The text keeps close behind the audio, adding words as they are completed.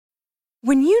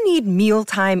When you need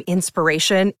mealtime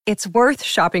inspiration, it's worth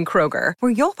shopping Kroger,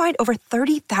 where you'll find over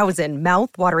 30,000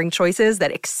 mouth-watering choices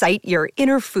that excite your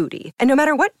inner foodie. And no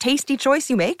matter what tasty choice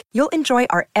you make, you'll enjoy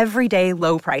our everyday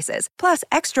low prices, plus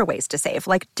extra ways to save,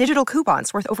 like digital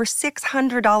coupons worth over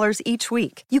 $600 each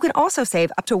week. You can also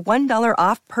save up to $1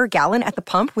 off per gallon at the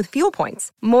pump with fuel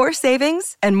points. More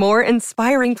savings and more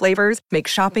inspiring flavors make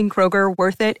shopping Kroger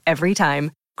worth it every time.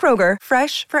 Kroger,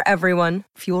 fresh for everyone.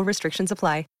 Fuel restrictions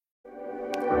apply.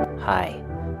 Hi,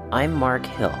 I'm Mark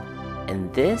Hill,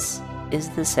 and this is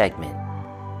the segment,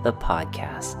 the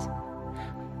podcast.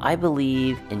 I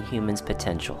believe in humans'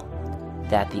 potential,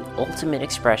 that the ultimate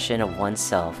expression of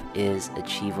oneself is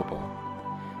achievable.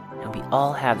 And we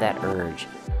all have that urge,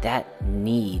 that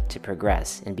need to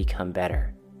progress and become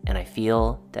better. And I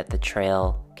feel that the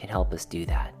trail can help us do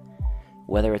that.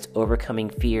 Whether it's overcoming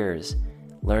fears,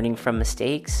 learning from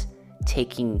mistakes,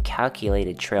 taking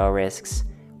calculated trail risks,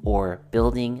 or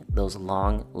building those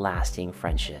long-lasting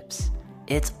friendships.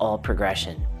 It's all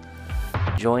progression.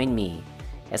 Join me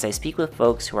as I speak with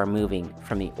folks who are moving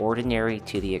from the ordinary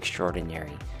to the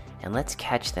extraordinary, and let's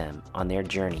catch them on their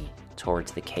journey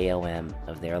towards the KOM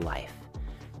of their life.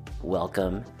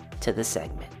 Welcome to the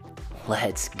segment.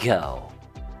 Let's go.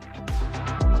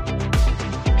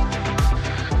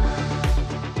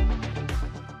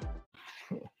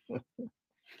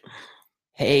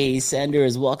 Hey,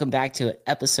 Senders, welcome back to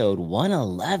episode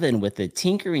 111 with the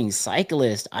Tinkering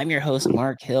Cyclist. I'm your host,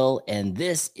 Mark Hill, and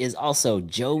this is also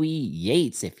Joey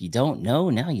Yates. If you don't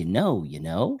know, now you know,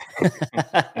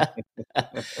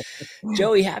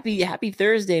 Joey, happy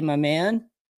Thursday, my man.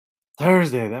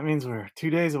 Thursday, that means we're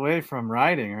 2 days away from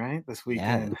riding, right? This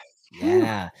weekend.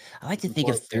 Yeah. I like to think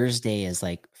of Thursday as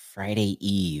like Friday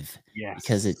Eve. Yes.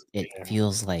 Because it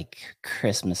feels like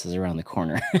Christmas is around the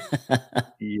corner.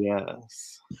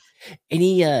 Yes.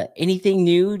 Anything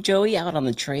new, Joey, out on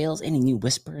the trails? Any new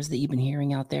whispers that you've been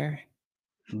hearing out there?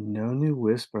 No new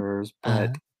whispers,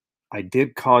 but I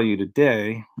did call you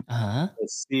today to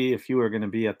see if you were going to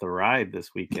be at the ride this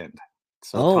weekend.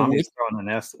 So Tommy's throwing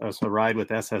a ride with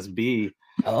SSB.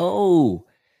 Oh,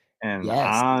 and yes.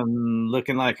 I'm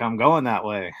looking like I'm going that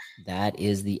way. That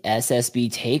is the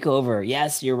SSB takeover.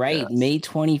 Yes, you're right. Yes. May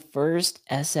 21st,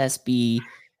 SSB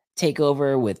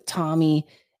takeover with Tommy.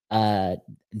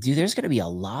 Dude, there's going to be a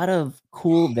lot of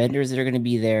cool vendors that are going to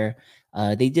be there.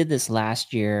 They did this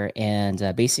last year,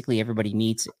 and basically everybody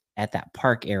meets at that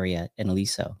park area in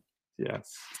Aliso.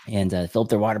 Yes. And fill up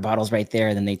their water bottles right there,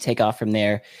 and then they take off from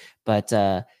there. But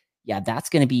yeah, that's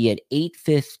going to be at 8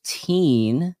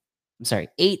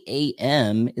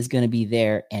 a.m. is going to be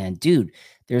there. And dude,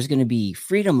 there's going to be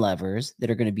Freedom Lovers that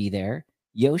are going to be there.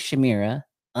 Yoshimura,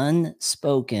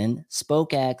 Unspoken,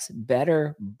 SpokeX,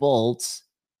 Better Bolts,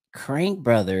 Crank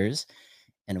Brothers,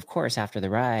 and of course, after the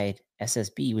ride,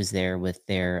 SSB was there with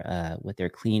their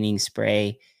cleaning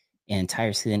spray and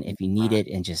tire sealant if you need it,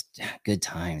 and just good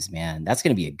times, man. That's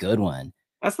going to be a good one.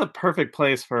 That's the perfect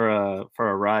place for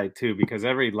a ride too, because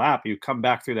every lap you come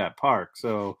back through that park.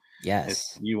 So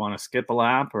yes, if you want to skip a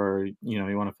lap, or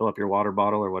you want to fill up your water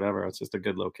bottle or whatever, it's just a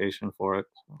good location for it.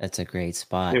 That's a great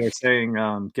spot. They were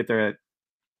saying get there at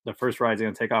the first ride's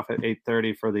going to take off at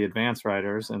 8:30 for the advanced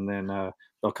riders, and then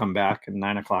they'll come back at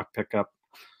 9 o'clock, pick up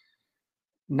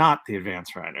not the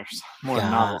advanced riders, more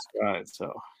novice rides.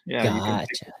 So yeah, you can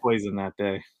pick your poison that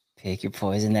day. Pick your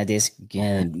poison that day.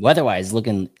 Again, weather-wise,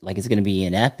 looking like it's going to be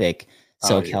an epic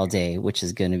SoCal day, which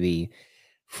is going to be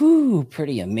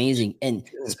pretty amazing. And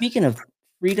speaking of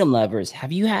Freedom Lovers,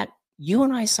 you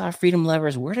and I saw Freedom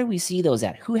Lovers. Where did we see those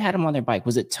at? Who had them on their bike?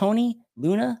 Was it Tony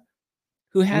Luna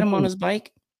who had them on his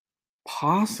bike?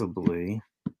 Possibly.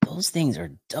 Those things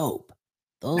are dope.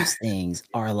 Those things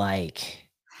are like,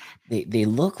 they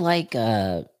look like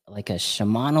a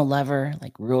Shimano lever,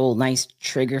 like real nice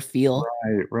trigger feel.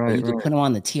 Right. You can put them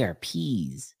on the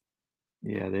TRPs.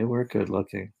 Yeah, they were good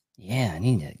looking. Yeah, I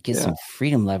need to get some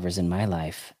Freedom Lovers in my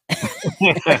life.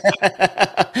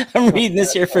 I'm reading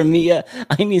this here from Mia.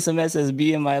 I need some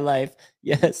SSB in my life.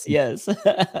 Yes.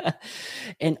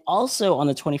 And also on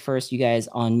the 21st, you guys,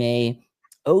 on May,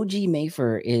 OG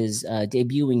Mayfer is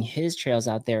debuting his trails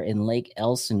out there in Lake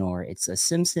Elsinore. It's a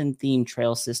Simpson-themed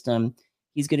trail system.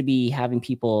 He's going to be having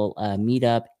people meet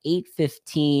up.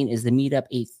 8:15 is the meetup.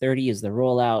 8:30 is the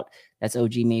rollout. That's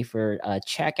OG Mayfer.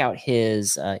 Check out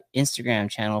his Instagram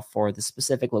channel for the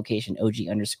specific location,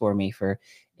 OG_Mayfer.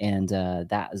 And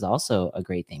that is also a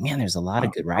great thing. Man, there's a lot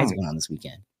of good rides going on this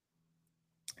weekend.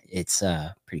 It's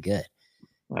pretty good.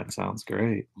 That sounds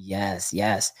great. Yes.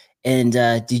 And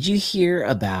did you hear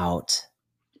about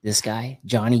this guy,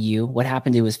 Johnny U? What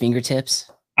happened to his fingertips?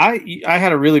 I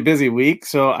had a really busy week,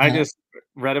 so I just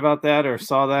read about that or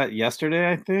saw that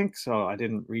yesterday, I think. So I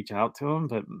didn't reach out to him.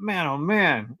 But man, oh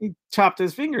man, he chopped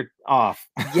his finger off.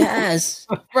 Yes,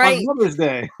 on right. Mother's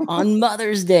Day. On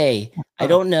Mother's Day. I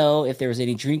don't know if there was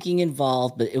any drinking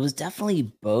involved, but it was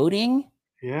definitely boating,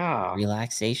 Yeah.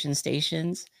 relaxation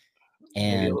stations, Maybe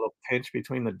a and little pinch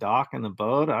between the dock and the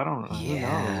boat. I don't know. Who knows? A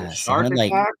yeah, shark sounded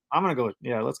like attack? I'm gonna go with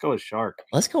let's go with shark.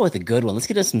 let's go with a good one. Let's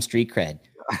get us some street cred.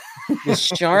 This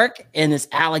shark and this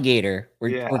alligator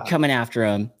were coming after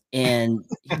him, and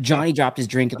Johnny dropped his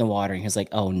drink in the water, and he was like,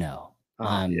 "Oh no,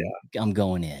 I'm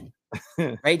going in."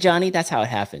 Right, Johnny? That's how it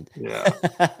happened.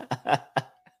 Yeah.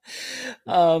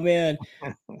 Oh man.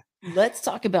 Let's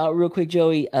talk about real quick,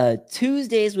 Joey.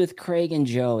 Tuesdays with Craig and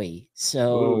Joey.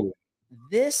 So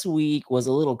this week was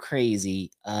a little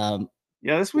crazy. Yeah,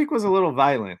 this week was a little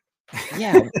violent.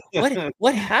 Yeah.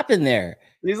 What happened there?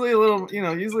 Usually a little,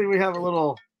 usually we're a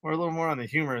little more on the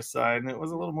humorous side, and it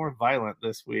was a little more violent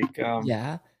this week.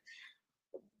 Yeah.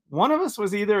 One of us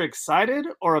was either excited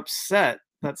or upset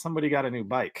that somebody got a new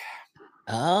bike.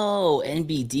 Oh,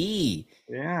 NBD.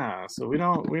 Yeah. So we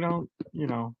don't,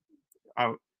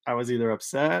 I was either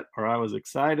upset or I was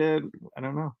excited. I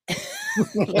don't know.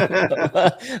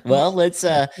 Well,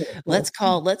 let's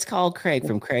call Craig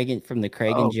from the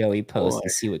Craig and Joey post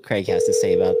and see what Craig has to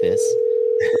say about this.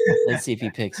 Let's see if he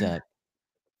picks up.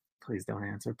 Please don't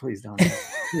answer. Please don't answer.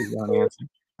 Please don't answer.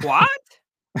 What?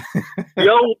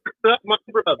 Yo, what's up, my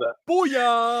brother?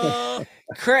 Booyah!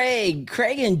 Craig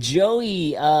and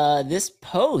Joey, this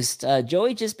post,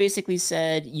 Joey just basically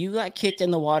said you got kicked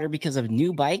in the water because of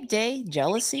new bike day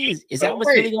jealousy. Is that what's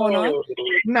really going on?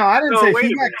 No, I didn't say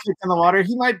he got kicked in the water.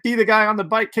 He might be the guy on the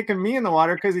bike kicking me in the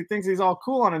water because he thinks he's all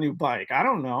cool on a new bike. I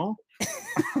don't know.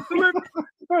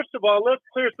 First of all, let's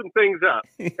clear some things up.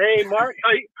 Hey, Mark,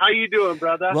 how you doing,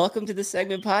 brother? Welcome to the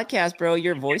Segment Podcast, bro.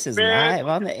 Your voice is live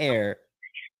on the air.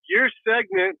 Your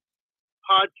Segment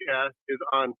Podcast is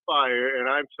on fire, and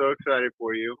I'm so excited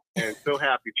for you and so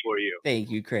happy for you. Thank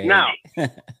you, Craig. Now,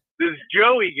 this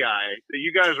Joey guy that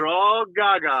you guys are all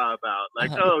gaga about,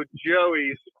 like, oh,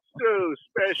 Joey's so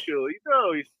special. He's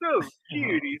so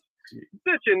cute. He's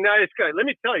such a nice guy. Let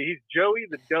me tell you, he's Joey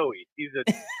the Doughy. He's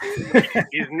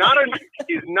not a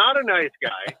nice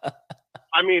guy.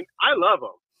 I mean, I love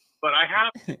him, but I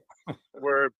have to.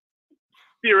 We're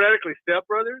theoretically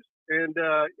stepbrothers, and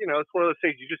it's one of those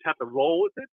things you just have to roll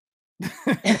with it.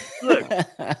 Look,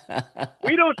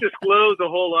 we don't disclose a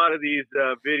whole lot of these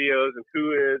videos and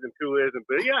who is and who isn't,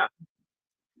 but yeah.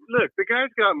 Look, the guy's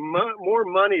got more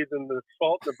money than the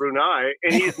salt in Brunei,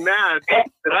 and he's mad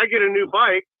that I get a new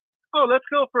bike. Oh, let's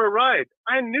go for a ride.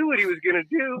 I knew what he was going to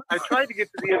do. I tried to get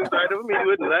to the inside of him. He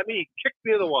wouldn't let me. He kicked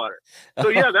me in the water. So,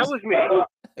 yeah, that was me.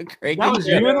 Craig, that was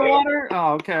you in the water?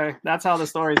 Oh, okay. That's how the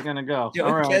story's going to go.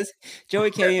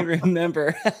 Joey can't even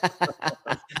remember.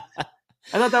 I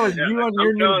thought that was you on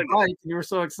your new bike. You were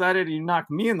so excited you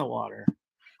knocked me in the water.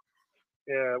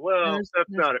 Yeah, well, that's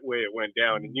not the way it went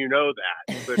down, and you know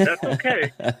that. But that's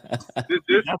okay. This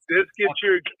gets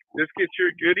your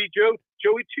goody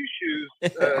Joey Two Shoes.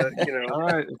 All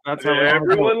right, that's how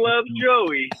everyone loves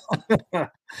Joey.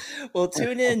 Well,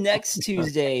 tune in next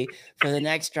Tuesday for the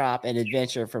next drop and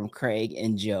adventure from Craig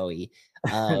and Joey.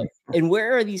 And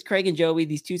where are these Craig and Joey?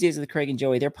 These Tuesdays of the Craig and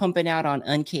Joey? They're pumping out on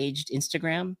Uncaged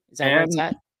Instagram. Is that where it's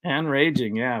at? And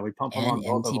Raging, yeah, we pump them on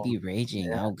both MTB of them. Raging.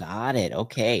 Yeah. Oh, got it.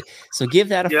 Okay, so give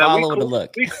that a follow and a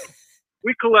look.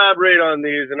 We collaborate on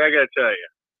these, and I got to tell you,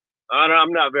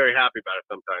 I'm not very happy about it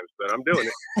sometimes, but I'm doing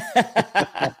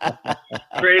it.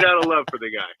 Straight out of love for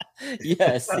the guy.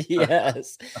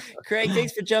 Yes. Craig,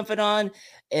 thanks for jumping on,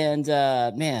 and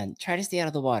man, try to stay out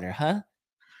of the water, huh?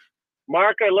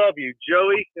 Mark, I love you.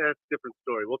 Joey, that's a different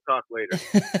story. We'll talk later.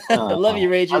 I love you,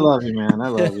 Raging. I love you, man. I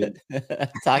love you.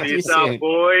 Talk to you soon.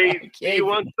 Boy. Okay. See you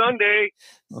on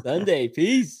Sunday.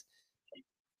 Peace.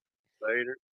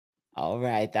 Later. All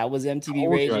right. That was MTV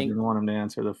Raging. I didn't want him to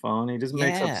answer the phone. He just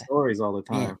makes up stories all the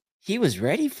time. Man, he was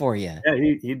ready for you.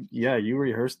 Yeah, you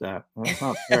rehearsed that. That's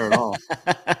not fair at all.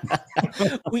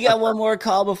 We got one more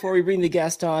call before we bring the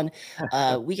guest on.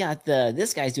 We got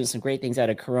this guy's doing some great things out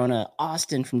of Corona.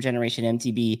 Austin from Generation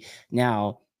MTB.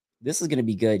 Now, this is going to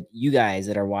be good. You guys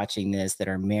that are watching this, that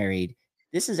are married,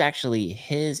 this is actually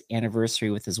his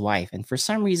anniversary with his wife. And for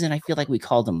some reason, I feel like we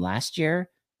called him last year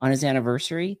on his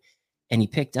anniversary, and he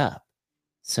picked up.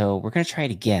 So we're going to try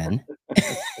it again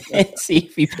and see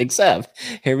if he picks up.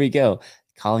 Here we go.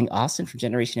 Calling Austin from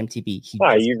Generation MTB.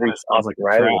 You reached Austin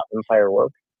Riley from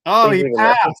Firework. Oh, he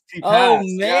passed. Oh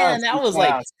man, that was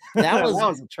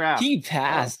a trap. He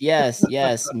passed. Yes.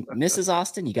 Mrs.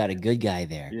 Austin, you got a good guy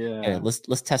there. Yeah. Here,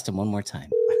 let's test him one more time.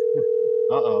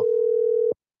 Oh.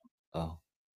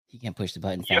 He can't push the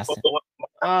button fast enough.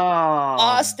 Oh,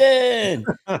 Austin!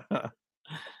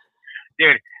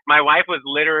 Dude, my wife was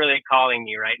literally calling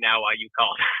you right now while you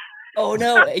called. Oh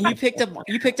no! And you picked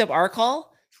up our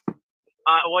call?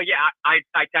 Well, yeah, I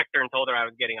texted her and told her I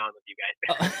was getting on with you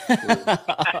guys.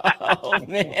 Oh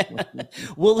man,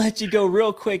 we'll let you go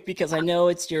real quick because I know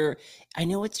it's your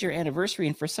anniversary,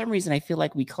 and for some reason I feel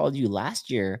like we called you last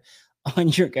year on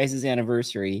your guys'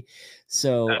 anniversary.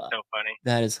 So that's so funny.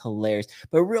 That is hilarious.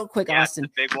 But real quick, yeah, Austin,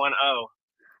 it's a big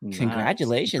 1-0.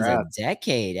 Congratulations, nice. A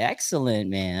decade. Excellent,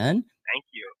 man. Thank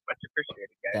you. Much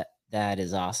appreciated, guys. That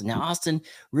is awesome. Now, Austin,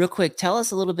 real quick, tell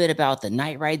us a little bit about the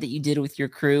night ride that you did with your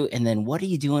crew, and then what are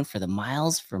you doing for the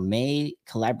Miles for May,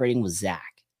 collaborating with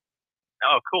Zach?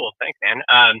 Oh, cool. Thanks, man.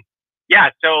 Yeah,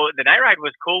 so the night ride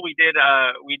was cool. We did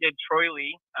Troy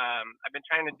Lee. I've been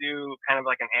trying to do kind of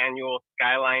like an annual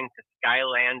Skyline to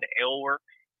Skyland Aleworks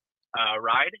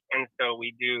ride, and so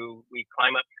we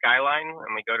climb up Skyline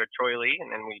and we go to Troy Lee,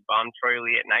 and then we bomb Troy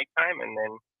Lee at nighttime, and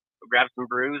then we'll grab some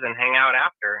brews and hang out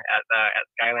after at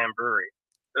Skyland Brewery.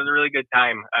 It was a really good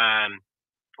time.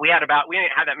 We didn't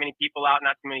have that many people out.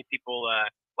 Not too many people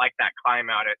like that climb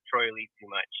out at Troy Lee too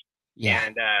much. Yeah.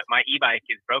 And my e-bike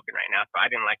is broken right now, so I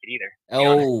didn't like it either.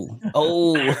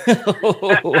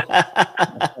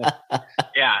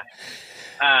 Yeah.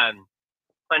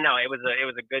 But no, it was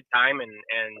a good time and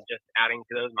just adding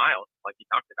to those miles like you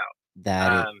talked about.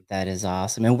 That is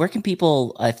awesome. And where can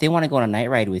people, if they want to go on a night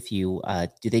ride with you,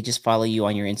 do they just follow you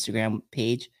on your Instagram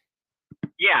page?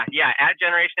 Yeah, at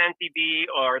Generation MTB,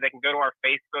 or they can go to our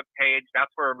Facebook page.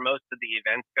 That's where most of the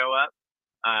events go up.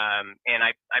 And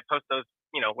I post those,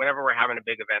 whenever we're having a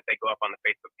big event, they go up on the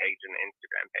Facebook page and the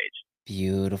Instagram page.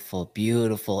 Beautiful,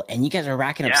 beautiful. And you guys are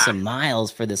racking up some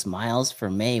miles for this Miles for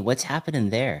May. What's happening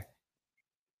there?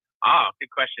 Oh, good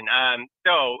question.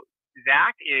 So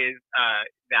Zach is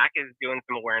doing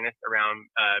some awareness around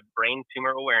Brain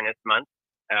Tumor Awareness Month.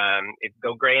 It's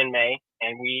Go Gray in May,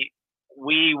 and we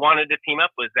wanted to team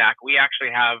up with Zach. We actually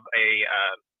have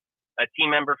a team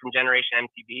member from Generation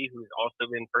MTB who's also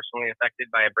been personally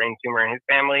affected by a brain tumor in his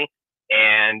family.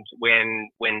 And when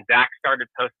Zach started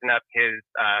posting up his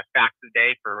facts of the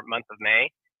day for month of May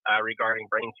regarding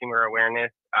brain tumor awareness,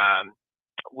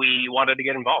 we wanted to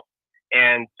get involved.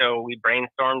 And so we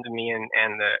brainstormed, me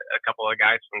and a couple of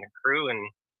guys from the crew, and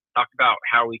talked about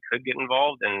how we could get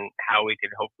involved and how we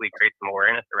could hopefully create some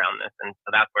awareness around this. And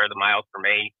so that's where the Miles for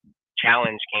May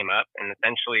challenge came up. And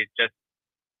essentially it's just,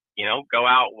 go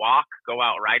out, walk, go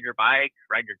out, ride your bike,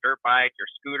 ride your dirt bike,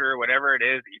 your scooter, whatever it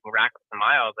is that you can rack up some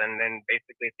miles. And then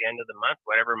basically at the end of the month,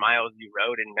 whatever miles you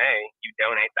rode in May, you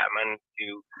donate that money to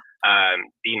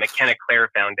the McKenna Clare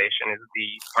Foundation, is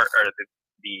the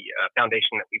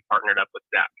foundation that we partnered up with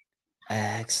Zach.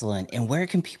 Excellent. And where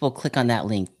can people click on that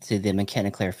link to the McKenna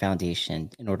Clare Foundation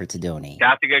in order to donate?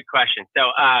 That's a good question.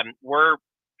 So we're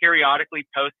periodically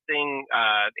posting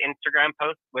Instagram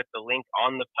posts with the link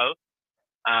on the post.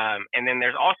 And then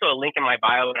there's also a link in my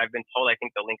bio, and I've been told I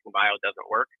think the link in bio doesn't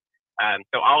work.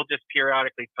 So I'll just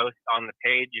periodically post on the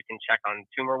page. You can check on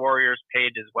Tumor Warriors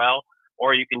page as well,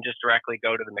 or you can just directly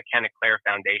go to the McKenna Clare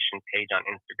Foundation page on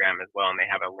Instagram as well, and they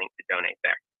have a link to donate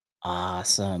there.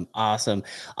 Awesome.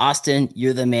 Austin,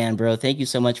 you're the man, bro. Thank you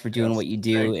so much for doing what you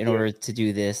do in order to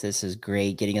do this. This is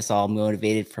great, getting us all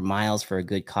motivated for miles for a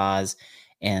good cause.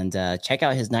 And check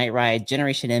out his night ride,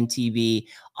 Generation MTB.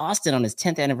 Austin on his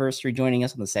 10th anniversary, joining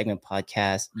us on the Segment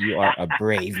Podcast. You are a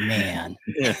brave man.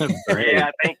 Yeah,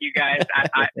 thank you guys.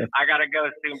 I gotta go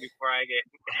soon before I get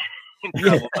in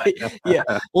trouble.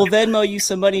 Yeah. We'll Venmo you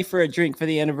some money for a drink for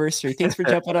the anniversary. Thanks for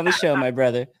jumping on the show, my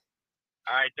brother.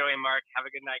 All right, Joey and Mark, have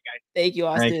a good night, guys. Thank you,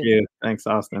 Austin. Thank you. Thanks,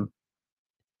 Austin.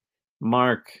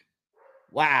 Mark.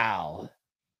 Wow.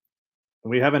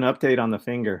 We have an update on the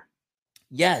finger.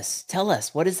 Yes. Tell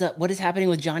us, what is happening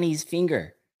with Johnny's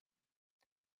finger?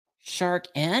 Shark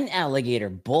and alligator,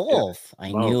 both. Yeah,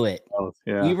 I knew it. Both,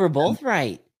 yeah. We were both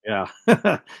right. Yeah.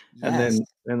 Yes.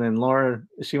 And then Laura,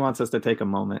 she wants us to take a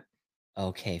moment.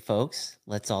 Okay, folks,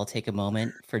 let's all take a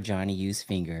moment for Johnny U's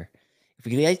finger.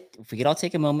 If we could all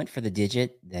take a moment for the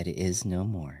digit that is no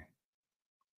more.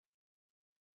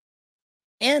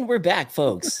 And we're back,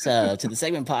 folks, to the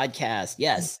Segment Podcast.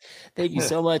 Yes, thank you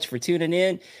so much for tuning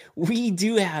in. We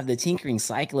do have the Tinkering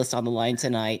Cyclist on the line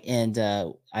tonight, and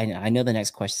I know the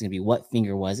next question is going to be, what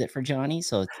finger was it for Johnny?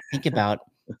 So think about,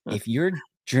 if your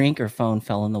drink or phone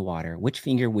fell in the water, which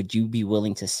finger would you be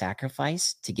willing to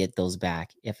sacrifice to get those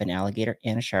back if an alligator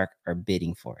and a shark are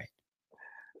bidding for it?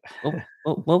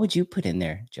 What would you put in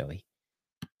there, Joey?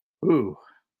 Ooh.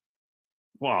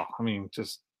 Well, I mean,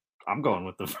 just I'm going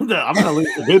with I'm going to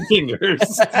leave the good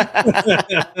fingers.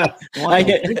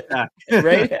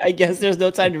 Right? I guess there's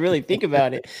no time to really think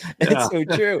about it. That's so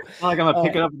true. It's not like I'm going to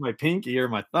pick it up with my pinky or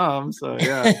my thumb. So,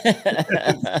 yeah.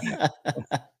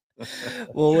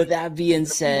 Well, with that being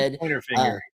said, pointer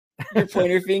finger. Your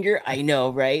pointer finger, I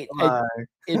know, right?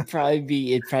 It'd probably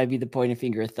be the pointer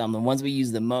finger or thumb, the ones we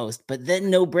use the most. But then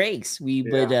no brakes. We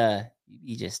would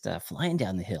be just flying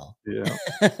down the hill. Yeah.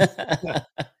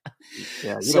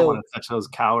 Yeah, you don't want to touch those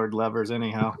coward levers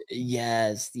anyhow.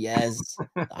 Yes.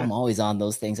 I'm always on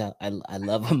those things. I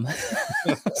love them.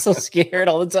 So scared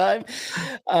all the time.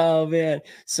 Oh man.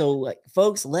 So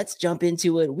folks, let's jump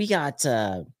into it. We got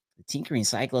the Tinkering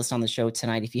Cyclist on the show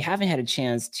tonight. If you haven't had a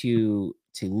chance to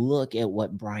look at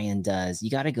what Brian does,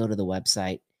 you got to go to the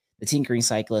website, the Tinkering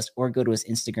Cyclist, or go to his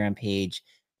Instagram page,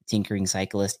 Tinkering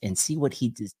Cyclist, and see what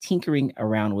he is tinkering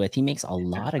around with. He makes a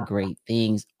lot of great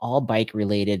things, all bike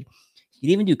related.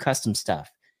 He'd even do custom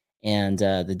stuff. And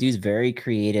the dude's very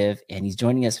creative, and he's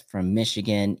joining us from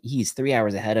Michigan. He's 3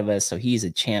 hours ahead of us, so he's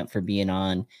a champ for being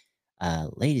on.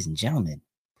 Ladies and gentlemen,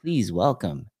 please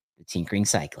welcome the Tinkering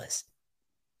Cyclist.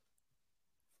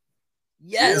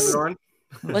 Yes.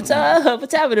 What's up?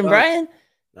 What's happening, Brian?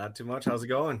 Not too much. How's it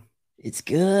going? It's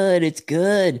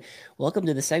good. Welcome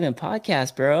to the Segment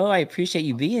Podcast, bro. I appreciate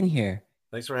you being here.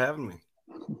 Thanks for having me.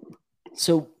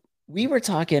 So we were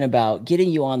talking about getting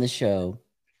you on the show,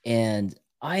 and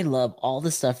I love all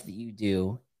the stuff that you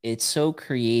do. It's so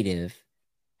creative.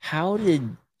 How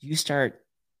did you start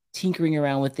tinkering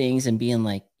around with things and being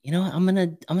like, I'm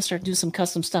gonna start doing some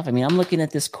custom stuff? I mean, I'm looking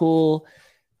at this cool.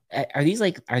 Are these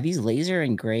laser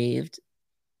engraved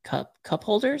cup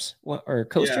holders or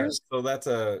coasters? Yeah, so that's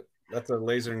a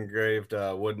laser engraved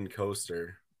wooden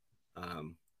coaster,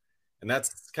 and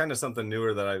that's kind of something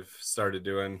newer that I've started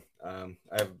doing. I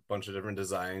have a bunch of different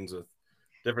designs with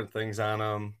different things on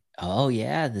them. Oh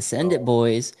yeah, the Send It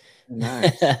boys.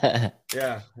 Nice.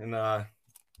 Yeah, and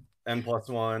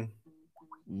N+1.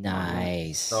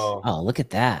 Nice. So, look at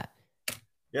that.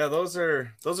 Yeah, those are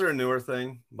a newer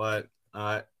thing, but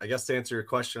I guess to answer your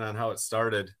question on how it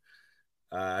started,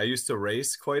 I used to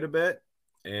race quite a bit,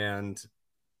 and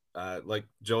like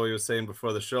Joey was saying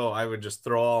before the show, I would just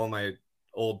throw all my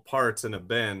old parts in a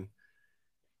bin,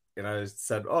 and I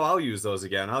said, "Oh, I'll use those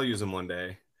again. I'll use them one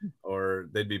day," or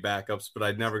they'd be backups, but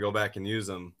I'd never go back and use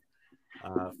them.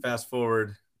 Fast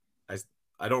forward,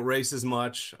 I don't race as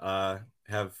much.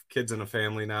 Have kids and a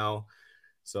family now,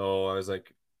 so I was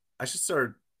like, I should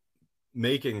start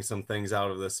making some things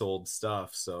out of this old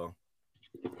stuff. So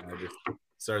I just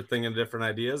started thinking of different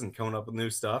ideas and coming up with new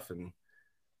stuff and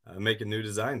making new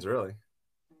designs, really.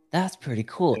 That's pretty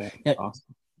cool. Yeah, now,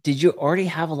 awesome. Did you already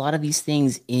have a lot of these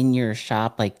things in your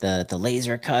shop, like the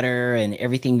laser cutter and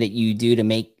everything that you do to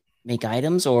make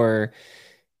items, or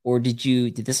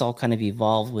did this all kind of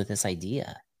evolve with this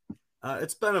idea?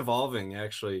 It's been evolving,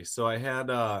 actually. So I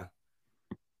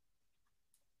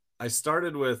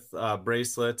started with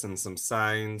bracelets and some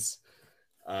signs,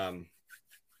 and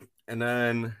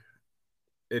then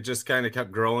it just kind of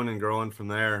kept growing and growing from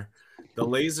there. The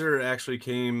laser actually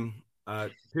came,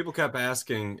 people kept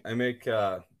asking. I make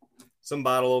some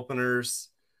bottle openers,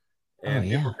 and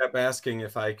people kept asking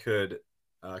if I could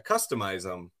customize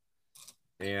them.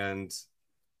 And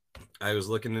I was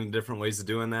looking into different ways of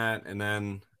doing that, and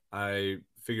then I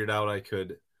figured out I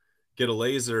could get a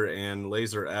laser and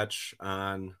laser etch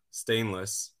on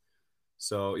stainless.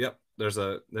 So, yep, there's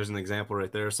an example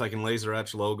right there. So I can laser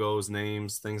etch logos,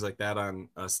 names, things like that on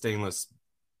stainless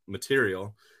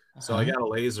material. So I got a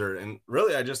laser, and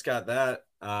really I just got that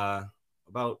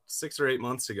about 6 or 8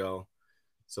 months ago.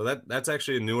 So that's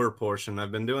actually a newer portion.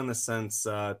 I've been doing this since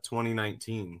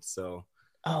 2019. So.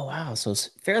 Oh, wow. So it's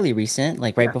fairly recent,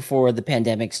 like right before the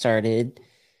pandemic started.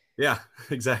 Yeah,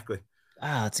 exactly.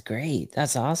 Wow, that's great.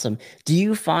 That's awesome. Do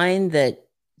you find that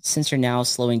since you're now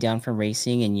slowing down from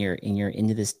racing and you're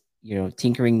into this,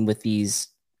 tinkering with these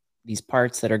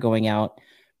parts that are going out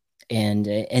and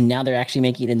now they're actually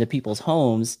making it into people's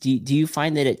homes, do you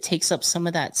find that it takes up some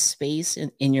of that space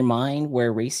in your mind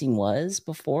where racing was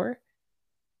before?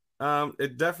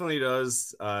 It definitely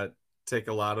does take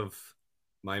a lot of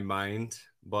my mind,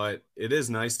 but it is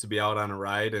nice to be out on a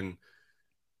ride and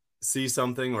see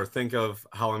something or think of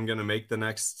how I'm going to make the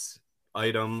next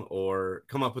item or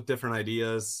come up with different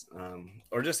ideas,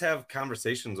 or just have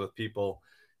conversations with people,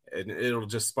 and it'll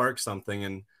just spark something.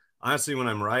 And honestly, when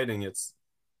I'm riding, it's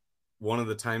one of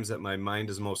the times that my mind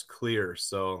is most clear.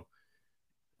 So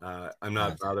I'm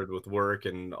not bothered with work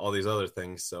and all these other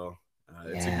things. So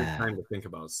it's a good time to think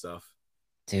about stuff.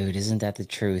 Dude, isn't that the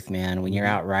truth, man? When you're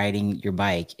out riding your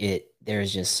bike,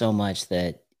 there's just so much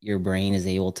that your brain is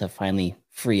able to finally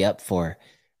free up for,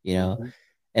 you know.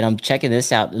 And I'm checking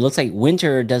this out. It looks like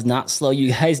winter does not slow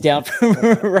you guys down from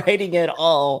writing at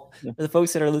all. For the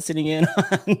folks that are listening in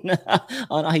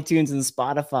on iTunes and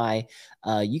Spotify,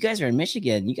 you guys are in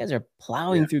Michigan. You guys are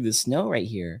plowing through the snow right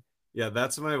here. Yeah,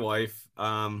 that's my wife.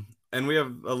 And we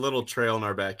have a little trail in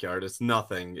our backyard. It's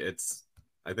nothing.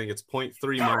 I think it's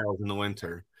 0.3 miles in the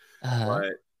winter.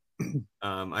 But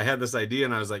I had this idea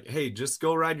and I was like, hey, just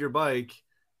go ride your bike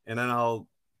and then I'll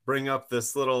bring up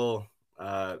this little,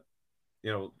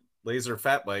 laser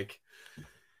fat bike.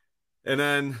 And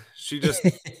then she just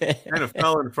kind of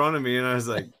fell in front of me and I was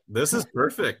like, this is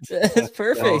perfect. It's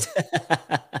perfect.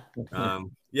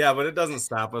 Yeah, but it doesn't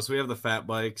stop us. We have the fat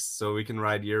bikes, so we can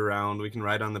ride year round. We can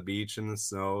ride on the beach in the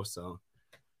snow. So,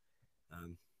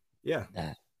 yeah.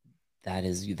 That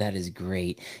is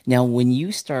great. Now, when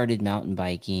you started mountain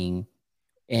biking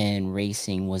and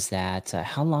racing, was that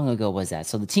how long ago was that?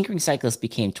 So the Tinkering Cyclist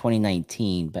became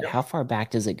 2019, but how far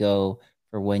back does it go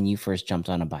for when you first jumped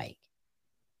on a bike?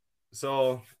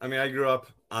 So, I mean, I grew up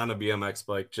on a BMX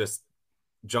bike, just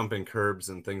jumping curbs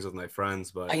and things with my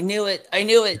friends, but I knew it,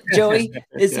 Joey.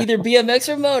 It's either BMX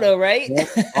or moto, right?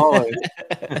 Always.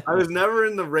 I was never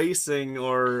in the racing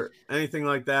or anything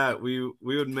like that. We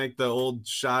would make the old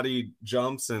shoddy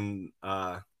jumps and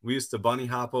we used to bunny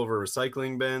hop over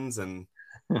recycling bins and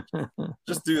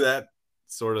just do that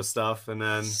sort of stuff. And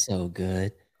then so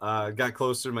good. Got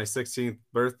closer to my 16th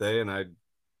birthday and I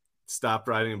stopped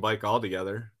riding a bike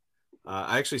altogether.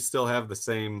 I actually still have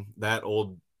that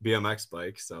old BMX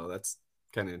bike, so that's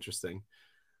kind of interesting.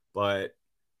 But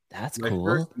that's my cool.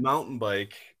 first mountain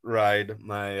bike ride,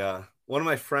 my one of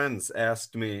my friends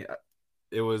asked me,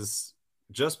 it was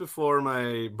just before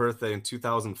my birthday in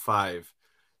 2005.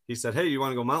 He said, hey, you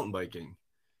want to go mountain biking?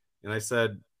 And I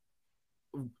said,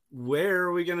 where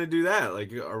are we going to do that?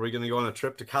 Like, are we going to go on a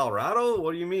trip to Colorado?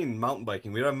 What do you mean mountain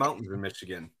biking? We don't have mountains in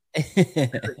Michigan.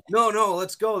 Like, no,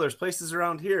 let's go. There's places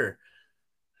around here.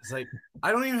 It's like,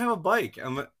 I don't even have a bike.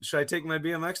 Should I take my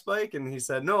BMX bike? And he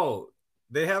said, no,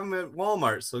 they have them at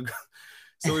Walmart. So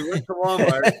we went to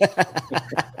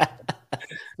Walmart.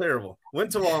 Terrible.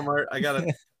 Went to Walmart. I got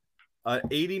a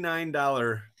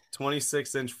 $89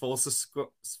 26-inch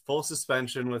full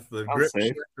suspension with the grip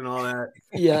shift and all that.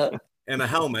 Yeah. And a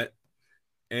helmet.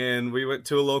 And we went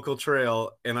to a local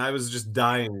trail and I was just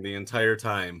dying the entire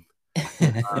time.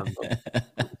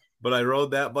 But I rode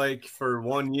that bike for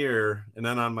 1 year. And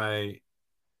then on my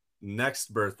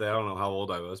next birthday, I don't know how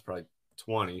old I was, probably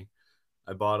 20,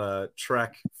 I bought a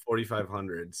Trek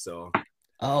 4500. So,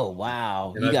 oh,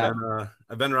 wow. And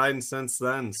I've been riding since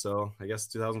then. So I guess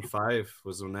 2005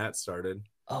 was when that started.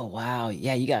 Oh, wow.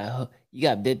 Yeah, you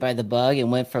got bit by the bug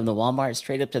and went from the Walmart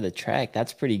straight up to the Trek.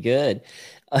 That's pretty good.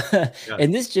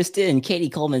 And this just in, Katie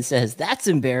Coleman says, that's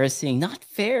embarrassing. Not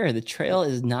fair. The trail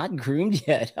is not groomed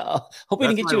yet. Oh, hope we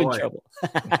didn't get you in trouble.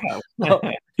 So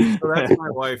that's my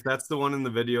wife. That's the one in the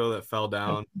video that fell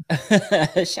down.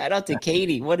 Shout out to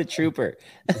Katie. What a trooper.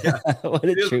 Yeah, what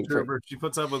a trooper. She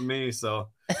puts up with me, so.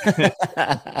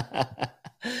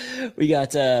 We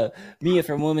got Mia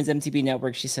from Women's MTB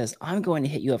Network. She says, I'm going to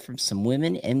hit you up from some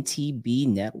Women MTB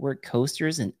Network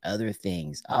coasters and other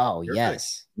things. Oh, perfect.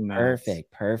 Yes. Nice.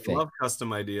 Perfect. I love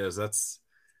custom ideas. That's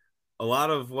a lot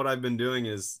of what I've been doing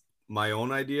is my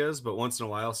own ideas, but once in a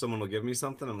while someone will give me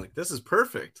something. I'm like, this is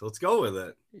perfect. Let's go with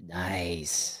it.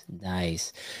 Nice.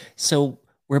 So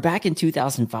we're back in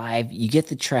 2005. You get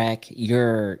the Trek.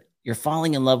 You're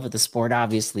falling in love with the sport,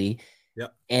 obviously.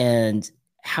 Yep. And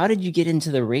how did you get into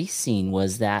the race scene?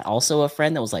 Was that also a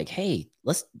friend that was like, hey,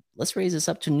 let's raise this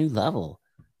up to a new level?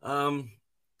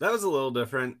 That was a little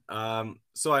different.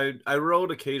 So I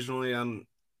rode occasionally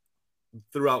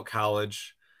throughout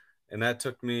college, and that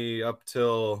took me up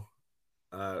till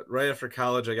right after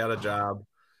college. I got a job.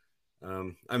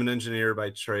 I'm an engineer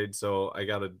by trade, so I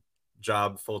got a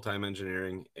job full-time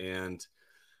engineering, and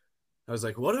I was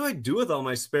like, what do I do with all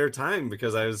my spare time?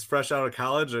 Because I was fresh out of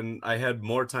college and I had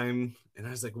more time. And I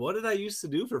was like, what did I used to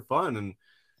do for fun? And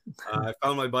I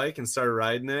found my bike and started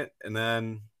riding it. And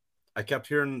then I kept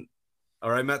hearing,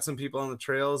 or I met some people on the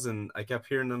trails and I kept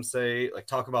hearing them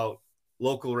talk about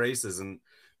local races. And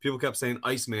people kept saying,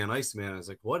 Iceman. I was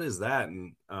like, what is that?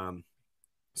 And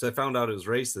so I found out it was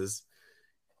races.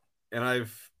 And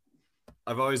I've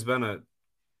always been a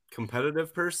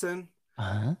competitive person.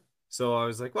 Uh-huh. So I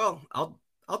was like, well,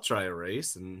 I'll try a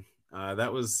race. And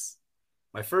that was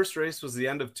my first race was the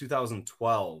end of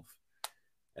 2012.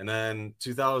 And then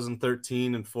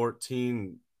 2013 and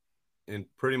 14 and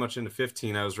pretty much into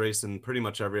 15, I was racing pretty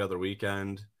much every other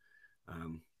weekend.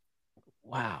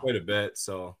 Wow. Quite a bit.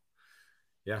 So,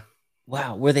 yeah.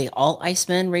 Wow. Were they all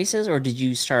Iceman races, or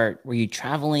were you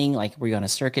traveling? Like, were you on a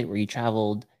circuit where you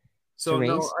traveled to So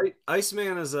no, race?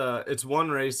 Iceman is it's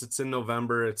one race. It's in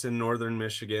November. It's in northern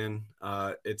Michigan.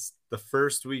 It's the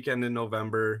first weekend in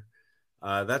November.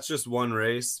 That's just one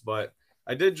race, but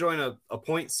I did join a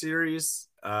point series.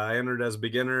 I entered as a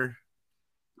beginner.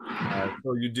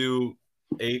 So you do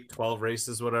 8, 12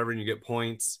 races, whatever, and you get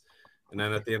points. And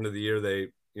then at the end of the year, they,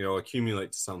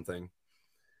 accumulate to something.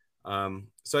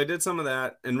 So I did some of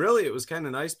that. And really, it was kind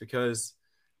of nice because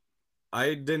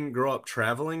I didn't grow up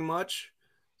traveling much.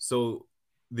 So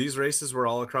these races were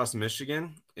all across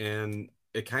Michigan. And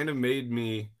it kind of made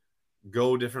me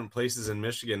go different places in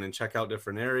Michigan and check out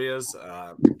different areas,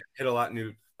 hit a lot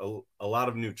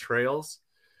of new trails.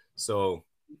 So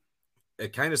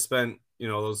it kind of spent,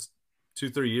 those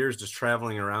 2-3 years just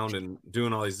traveling around and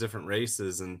doing all these different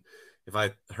races. And if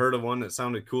I heard of one that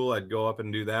sounded cool, I'd go up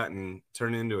and do that and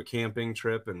turn it into a camping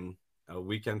trip and a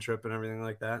weekend trip and everything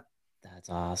like that. That's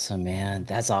awesome, man.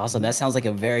 That's awesome. That sounds like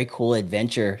a very cool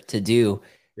adventure to do,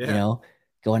 you Yeah. know,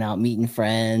 going out, meeting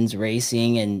friends,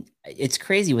 racing. And it's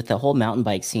crazy with the whole mountain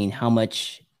bike scene, how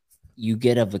much you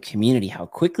get of a community, how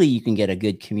quickly you can get a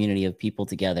good community of people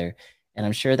together. And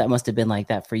I'm sure that must have been like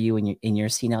that for you in your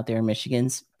scene out there in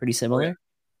Michigan's pretty Oh yeah. similar.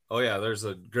 Oh yeah. There's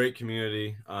a great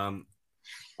community.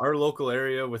 Our local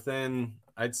area, within,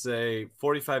 I'd say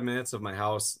 45 minutes of my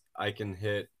house, I can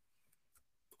hit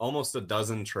almost a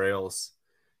dozen trails,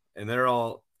 and they're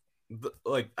all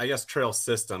like, I guess, trail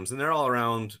systems, and they're all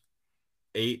around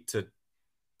 8 to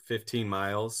 15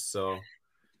 miles. So,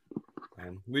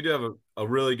 and we do have a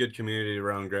really good community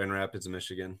around Grand Rapids,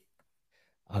 Michigan.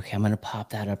 Okay, I'm gonna pop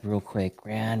that up real quick.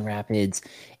 Grand Rapids,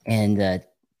 and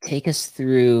take us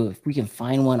through if we can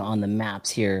find one on the maps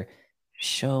here.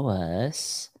 Show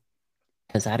us,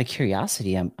 because out of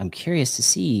curiosity, I'm curious to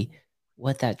see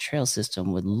what that trail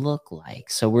system would look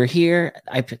like. So we're here.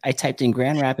 I typed in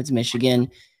Grand Rapids, Michigan.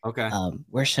 Okay.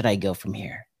 Where should I go from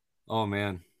here? Oh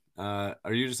man. Are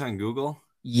you just on Google?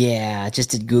 Yeah, just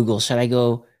did Google. Should I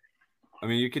go? I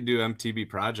mean, you could do MTB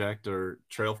Project or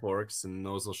Trail Forks, and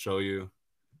those will show you.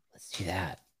 Let's do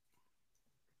that.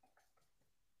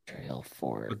 Trail But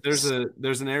Forks.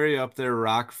 there's an area up there,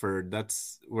 Rockford.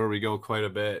 That's where we go quite a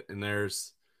bit, and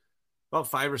there's about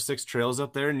 5 or 6 trails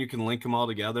up there, and you can link them all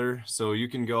together. So you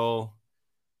can go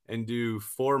and do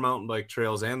 4 mountain bike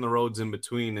trails and the roads in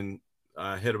between, and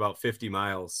hit about 50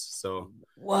 miles. So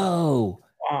Whoa.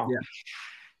 Wow. yeah,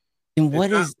 And it's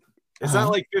what not, is? it's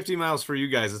not like 50 miles for you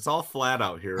guys. It's all flat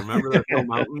out here. Remember, there's no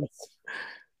mountains.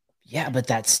 Yeah, but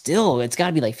that's still, it's got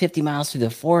to be like 50 miles through the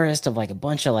forest of like a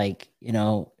bunch of like,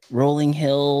 rolling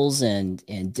hills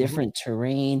and different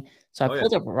terrain. So I Oh yeah.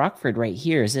 pulled up Rockford right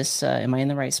here. Is this, am I in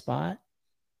the right spot?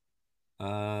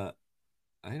 I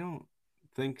don't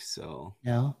think so.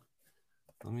 No.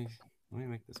 Let me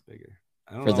make this bigger.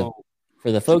 I don't For the know.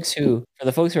 for the folks who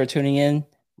are tuning in,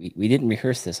 we didn't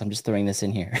rehearse this. I'm just throwing this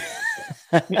in here.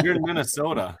 You're in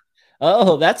Minnesota.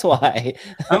 Oh, that's why.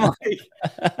 I'm like,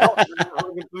 oh,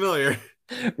 I'm familiar.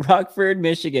 Rockford,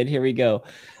 Michigan. Here we go.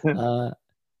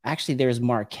 Actually, there's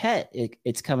Marquette.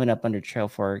 It's coming up under Trail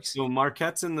Forks. So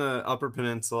Marquette's in the Upper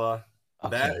Peninsula.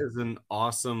 Okay. That is an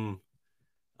awesome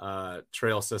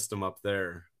trail system up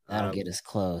there. That'll get us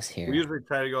close here. We usually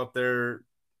try to go up there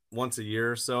once a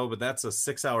year or so, but that's a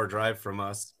 6-hour drive from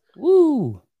us.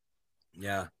 Woo!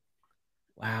 Yeah.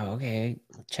 Wow. Okay.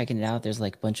 Checking it out. There's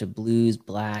like a bunch of blues,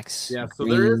 blacks. Yeah. So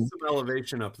green. there is some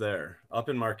elevation up there, up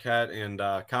in Marquette and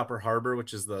Copper Harbor,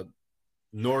 which is the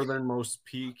northernmost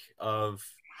peak of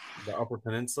the Upper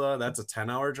Peninsula. That's a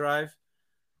 10-hour drive.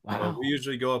 Wow. But we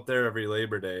usually go up there every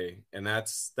Labor Day, and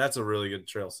that's a really good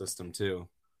trail system too.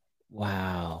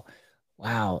 Wow.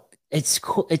 Wow. It's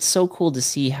cool. It's so cool to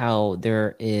see how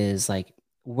there is like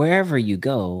wherever you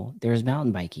go, there's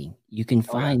mountain biking. You can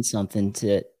find something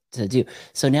to do.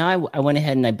 So now I went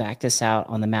ahead and I backed this out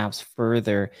on the maps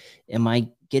further. Am I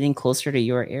getting closer to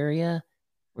your area,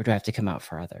 or do I have to come out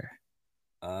further?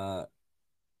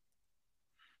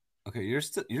 Okay,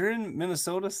 you're in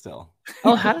Minnesota still.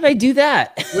 Oh, how did I do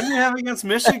that? What do you have against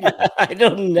Michigan? I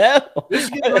don't know.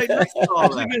 Michigan's right next to all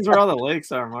that. Michigan's where all the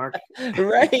lakes are, Mark.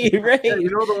 Right. Yeah, you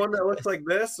know the one that looks like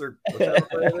this, or whichever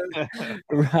way it is?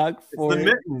 Rockford. It's the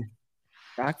mitten.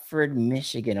 Rockford,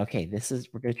 Michigan. Okay,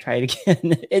 we're gonna try it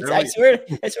again. I swear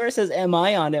it says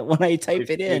MI on it when I type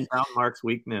it in. Found Mark's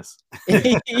weakness.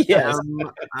 Yes.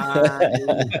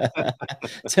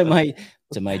 to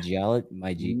my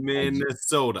geology,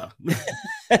 Minnesota.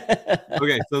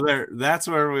 Okay, so that's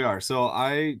where we are. So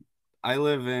I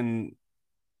live in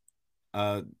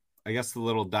I guess the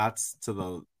little dots to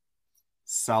the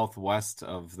southwest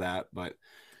of that, but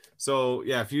So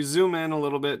yeah, if you zoom in a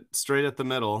little bit straight at the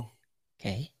middle,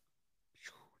 Okay.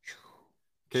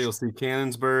 you'll see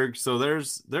Cannonsburg. So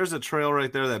there's a trail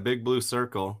right there, that big blue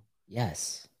circle.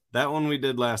 Yes. That one we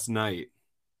did last night.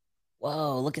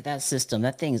 Whoa, look at that system.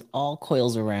 That thing's all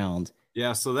coils around.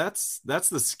 Yeah, so that's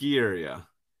the ski area.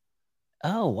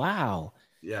 Oh, wow.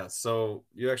 Yeah, so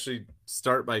you actually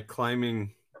start by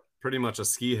climbing pretty much a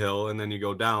ski hill, and then you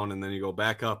go down, and then you go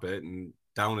back up it and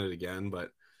down it again. But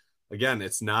again,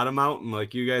 it's not a mountain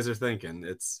like you guys are thinking.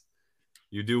 It's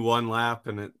you do one lap,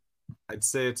 and I'd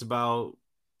say it's about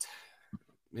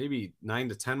maybe 9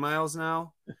 to 10 miles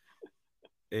now,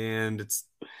 and it's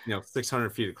 600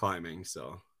 feet of climbing.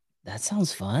 So that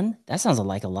sounds fun. That sounds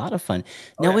like a lot of fun.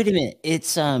 Oh, Now, yeah. wait a minute.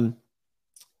 It's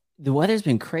the weather's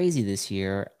been crazy this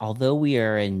year. Although we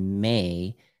are in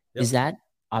May, Yep. is that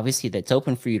obviously that's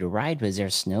open for you to ride? But is there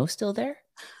snow still there?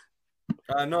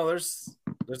 No, there's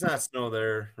not snow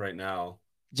there right now.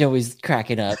 Joey's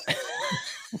cracking up.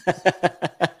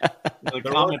 The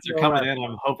comments are coming in.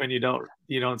 I'm hoping you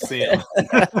don't see them.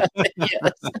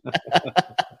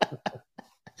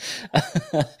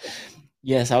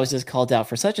 Yes, I was just called out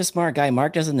for such a smart guy.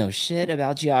 Mark doesn't know shit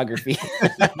about geography.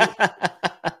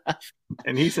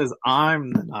 And he says,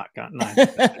 I'm the not got nine.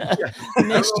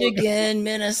 Michigan,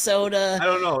 Minnesota. I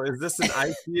don't know. Is this an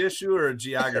IT issue or a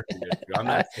geography issue? I'm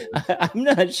not sure. I'm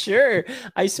not sure.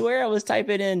 I swear I was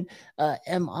typing in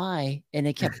MI and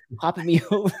it kept popping me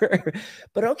over.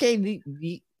 But okay,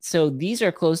 so these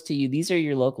are close to you. These are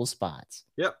your local spots.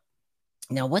 Yep.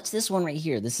 Now, what's this one right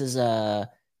here? This is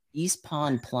East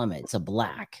Pond Plummet. It's a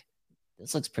black.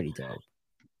 This looks pretty dope.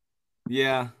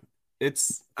 Yeah.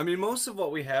 Most of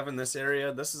what we have in this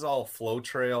area, this is all flow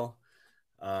trail.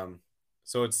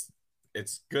 So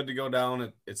it's good to go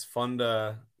down. It's fun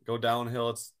to go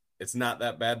downhill. It's not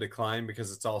that bad to climb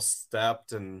because it's all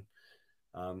stepped, and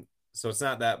so it's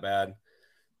not that bad.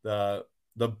 The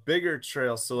bigger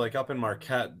trails, so like up in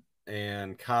Marquette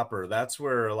and Copper, that's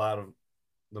where a lot of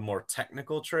the more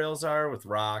technical trails are with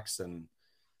rocks and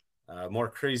more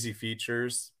crazy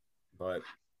features. But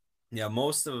yeah,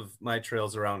 most of my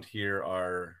trails around here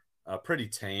are pretty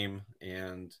tame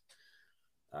and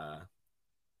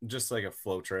just like a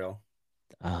flow trail.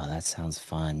 Oh, that sounds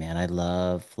fun, man. I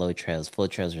love flow trails. Flow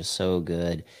trails are so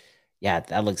good. Yeah,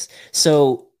 that looks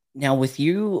so. Now with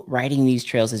you riding these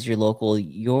trails as your local,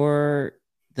 the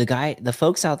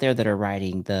folks out there that are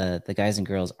riding, the guys and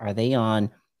girls, are they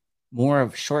on more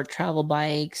of short travel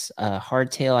bikes,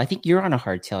 hardtail? I think you're on a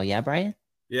hardtail, yeah, Brian?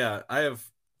 Yeah, I have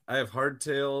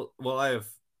hardtail. Well, I have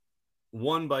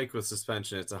one bike with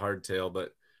suspension. It's a hardtail,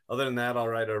 but other than that, I'll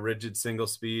ride a rigid single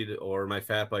speed or my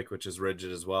fat bike, which is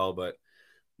rigid as well. But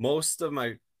most of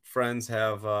my friends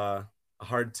have a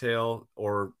hardtail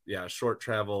or short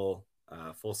travel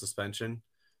full suspension.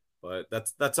 But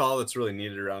that's all that's really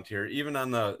needed around here. Even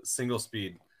on the single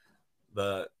speed,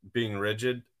 the being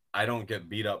rigid, I don't get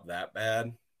beat up that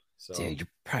bad. So dude, you're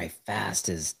probably fast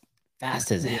as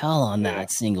hell on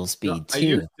that single speed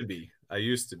too. I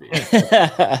used to be.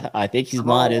 I think he's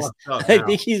modest. I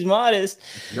think he's modest.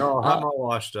 No, I'm all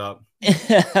washed up.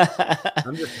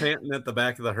 I'm just panting at the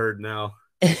back of the herd now.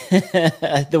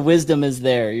 The wisdom is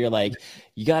there. You're like,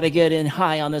 you got to get in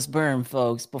high on this berm,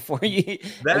 folks, before you.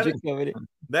 That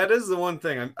is the one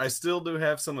thing. I still do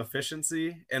have some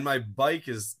efficiency, and my bike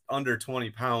is under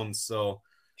 20 pounds. So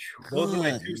those are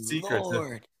my two secrets.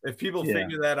 If people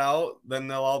figure that out, then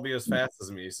they'll all be as fast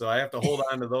as me. So I have to hold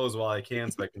on to those while I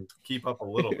can so I can keep up a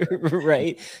little bit.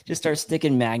 Right. Just start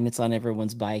sticking magnets on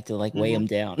everyone's bike to weigh them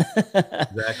down.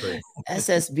 Exactly.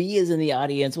 SSB is in the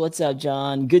audience. What's up,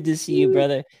 John? Good to see you,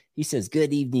 brother. He says,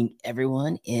 good evening,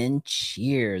 everyone, and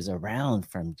cheers around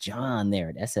from John there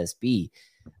at SSB.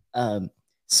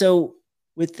 So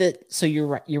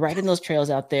you're riding those trails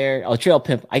out there. Oh, Trail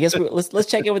Pimp. I guess let's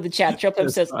check in with the chat. Trail Pimp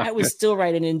says, I was still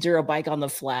riding an enduro bike on the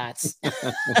flats.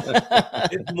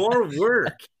 It's more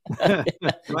work.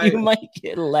 You might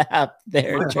get lapped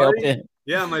there, Trail Pimp.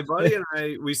 Yeah, my buddy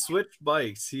and we switched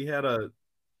bikes. He had a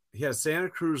Santa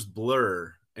Cruz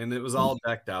Blur, and it was all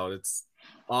decked out. It's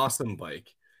awesome bike.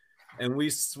 And we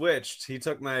switched. He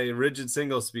took my rigid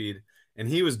single speed, and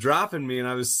he was dropping me, and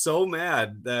I was so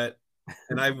mad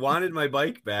and I wanted my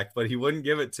bike back, but he wouldn't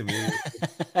give it to me.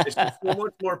 It's just so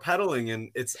much more pedaling, and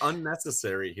it's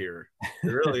unnecessary here. It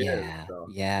really is. So.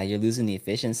 Yeah, you're losing the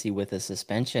efficiency with the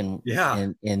suspension. Yeah,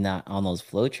 on those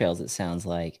flow trails. It sounds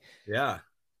like. Yeah,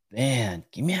 man,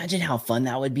 can you imagine how fun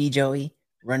that would be, Joey?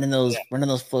 Running those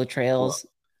flow trails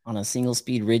on a single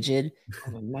speed rigid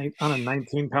on a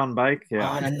 19-pound bike. Yeah,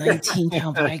 on a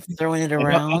 19-pound bike, throwing it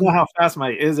around. I know how fast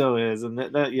my Izzo is, and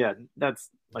that's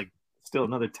like Still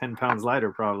another 10 pounds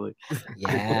lighter, probably.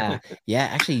 Yeah. Yeah.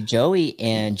 Actually, Joey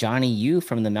and Johnny Yu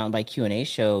from the Mountain Bike Q&A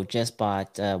show just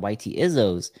bought YT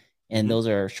Izzos. And those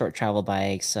are short travel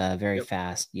bikes, very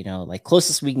fast, like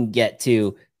closest we can get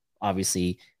to,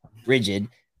 obviously, rigid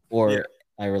or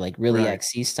like really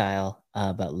XC style,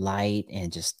 but light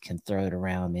and just can throw it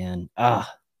around, man.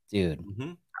 Ah, dude.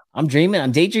 I'm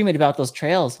daydreaming about those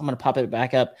trails. I'm going to pop it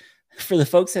back up for the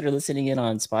folks that are listening in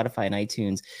on Spotify and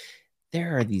iTunes.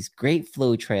 There are these great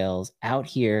flow trails out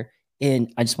here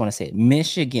in, I just want to say it,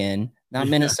 Michigan, not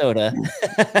Minnesota.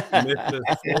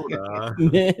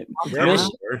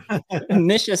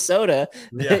 Minnesota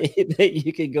that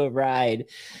you could go ride.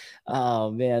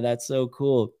 Oh man, that's so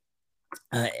cool.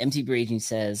 MT Raging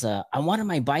says, I wanted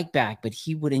my bike back, but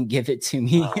he wouldn't give it to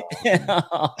me.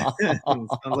 Sounds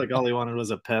like all he wanted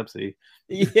was a Pepsi.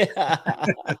 Yeah.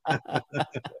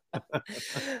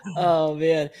 Oh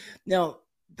man. Now,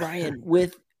 Brian,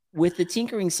 with the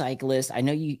Tinkering Cyclist, I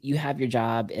know you have your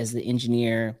job as the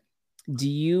engineer. Do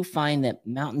you find that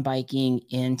mountain biking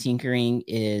and tinkering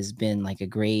has been like a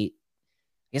great,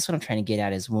 I guess what I'm trying to get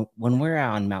at is when we're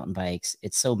out on mountain bikes,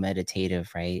 it's so meditative,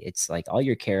 right? It's like all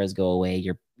your cares go away.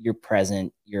 You're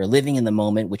present. You're living in the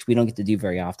moment, which we don't get to do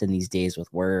very often these days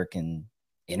with work and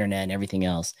internet and everything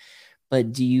else.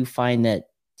 But do you find that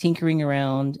tinkering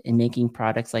around and making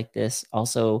products like this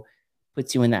also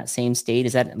puts you in that same state?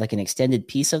 Is that like an extended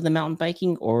piece of the mountain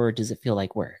biking, or does it feel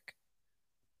like work?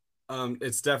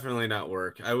 It's definitely not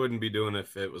work. I wouldn't be doing it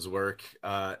if it was work.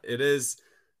 It is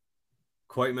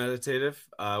quite meditative.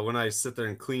 When I sit there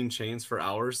and clean chains for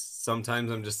hours, sometimes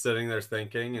I'm just sitting there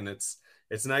thinking, and it's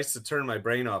nice to turn my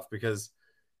brain off, because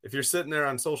if you're sitting there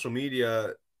on social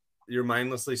media, you're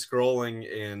mindlessly scrolling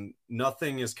and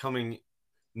nothing is coming.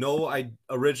 No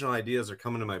original ideas are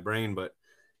coming to my brain. But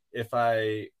if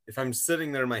I'm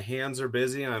sitting there, my hands are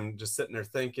busy and I'm just sitting there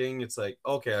thinking, it's like,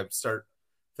 okay, I start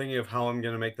thinking of how I'm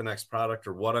going to make the next product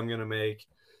or what I'm going to make.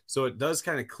 So it does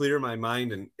kind of clear my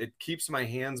mind, and it keeps my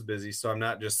hands busy. So I'm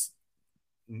not just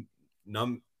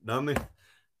numblessly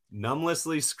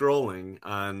scrolling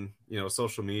on,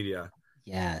 social media.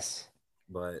 Yes.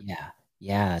 But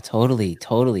yeah,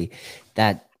 totally.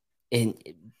 That, and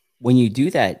when you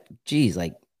do that, geez,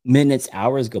 like minutes,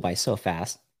 hours go by so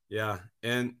fast. Yeah.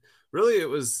 And really it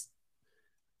was,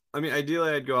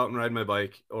 ideally I'd go out and ride my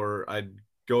bike, or I'd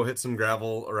go hit some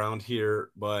gravel around here.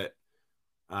 But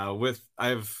I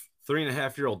have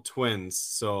 3.5-year-old twins,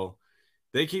 so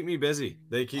they keep me busy.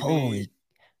 They keep me,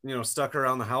 stuck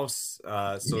around the house.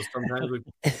 So sometimes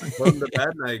I put them to bed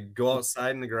and I go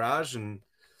outside in the garage and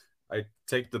I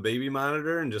take the baby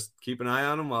monitor and just keep an eye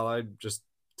on them while I just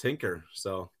tinker.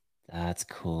 So that's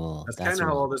cool. That's kind of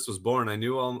how all this was born. I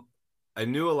knew a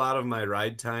lot of my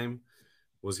ride time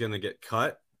was going to get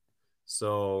cut.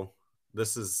 So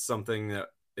this is something that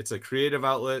it's a creative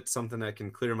outlet, something that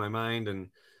can clear my mind and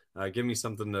give me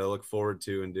something to look forward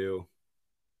to and do.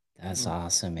 That's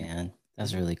awesome, man.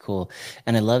 That's really cool.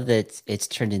 And I love that it's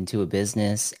turned into a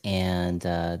business, and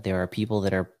there are people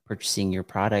that are purchasing your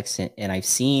products. And I've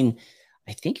seen,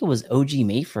 I think it was OG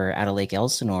Mayfair out of Lake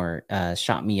Elsinore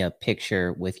shot me a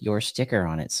picture with your sticker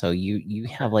on it. So you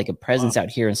have like a presence out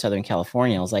here in Southern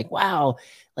California. I was like, wow,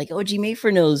 like OG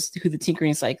Mayfair knows who the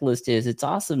Tinkering Cyclist is. It's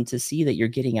awesome to see that you're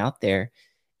getting out there.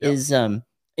 Yep.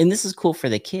 And this is cool for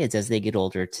the kids as they get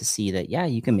older to see that, yeah,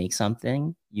 you can make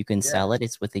something, you can sell it.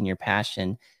 It's within your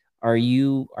passion. Are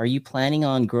you planning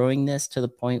on growing this to the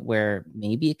point where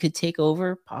maybe it could take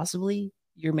over possibly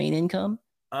your main income?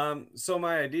 So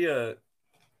my idea,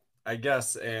 I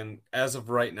guess, and as of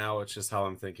right now, it's just how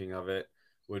I'm thinking of it,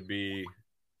 would be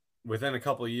within a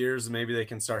couple of years, maybe they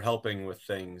can start helping with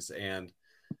things. And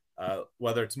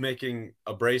whether it's making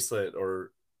a bracelet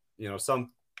or,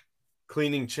 some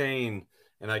cleaning chain,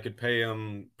 and I could pay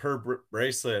them per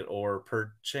bracelet or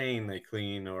per chain they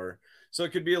clean, or so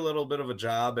it could be a little bit of a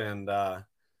job, and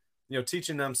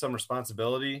teaching them some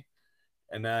responsibility.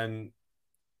 And then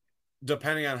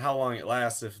depending on how long it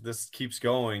lasts, if this keeps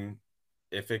going,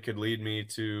 if it could lead me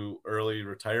to early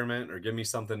retirement or give me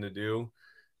something to do,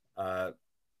 to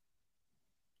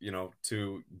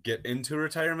get into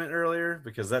retirement earlier,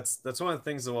 because that's one of the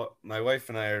things that what my wife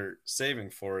and I are saving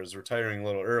for, is retiring a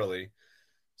little early.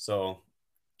 So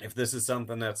if this is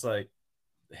something that's like,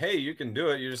 hey, you can do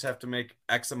it, you just have to make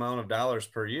X amount of dollars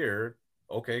per year.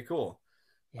 Okay, cool.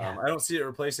 Yeah. I don't see it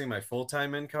replacing my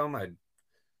full-time income.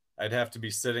 I'd have to be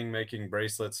sitting making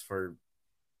bracelets for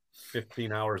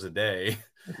 15 hours a day.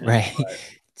 Right.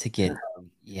 To get,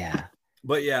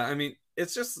 But yeah,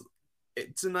 it's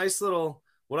a nice little,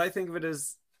 what I think of it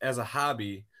as a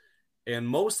hobby, and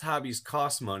most hobbies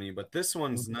cost money, but this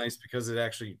one's nice because it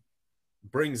actually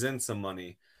brings in some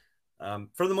money.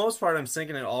 For the most part, I'm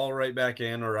sinking it all right back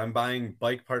in, or I'm buying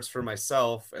bike parts for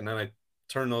myself, and then I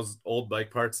turn those old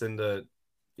bike parts into,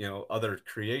 other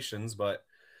creations. But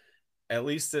at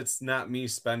least it's not me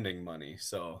spending money.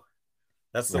 So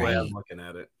that's the way I'm looking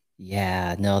at it.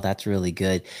 Yeah, no, that's really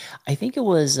good. I think it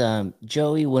was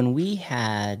Joey when we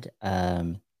had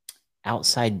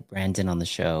outside Brandon on the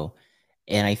show,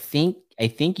 and I think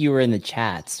you were in the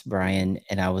chats, Brian,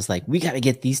 and I was like, we got to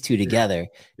get these two together.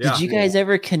 Yeah. Did you guys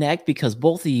ever connect? Because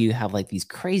both of you have like these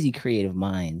crazy creative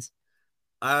minds.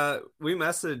 We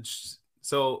messaged.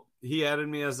 So he added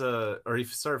me or he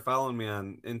started following me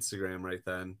on Instagram right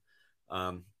then.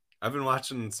 I've been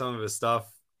watching some of his stuff,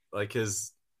 like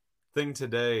his thing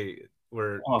today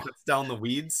where it cuts down the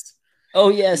weeds. Oh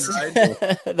yes,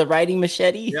 the riding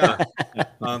machete. Yeah,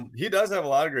 he does have a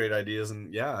lot of great ideas,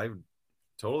 and yeah, I would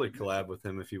totally collab with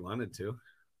him if he wanted to.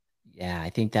 Yeah, I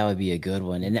think that would be a good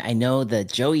one. And I know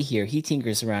that Joey here, he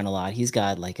tinkers around a lot. He's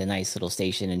got like a nice little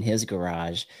station in his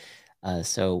garage.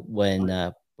 So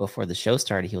when before the show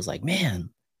started, he was like, "Man,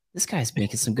 this guy's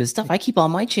making some good stuff. I keep all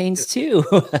my chains too."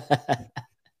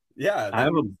 Yeah,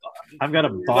 I've got a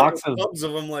box of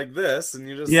them like this, and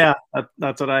you just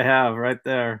that's what I have right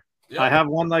there. Yeah. I have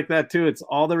one like that too. It's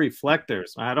all the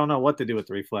reflectors. I don't know what to do with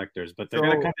the reflectors, but they're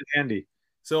gonna come in handy.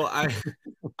 So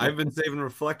I've been saving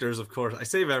reflectors, of course. I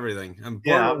save everything. I'm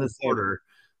born with order,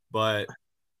 but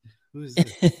who's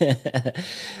this?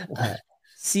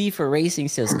 C for Racing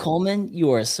says, Coleman,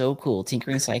 you are so cool.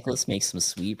 Tinkering Cyclist makes some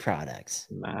sweet products.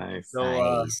 Nice. So,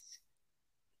 nice.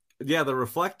 Yeah, the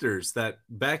reflectors, that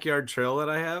backyard trail that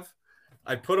I have,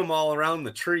 I put them all around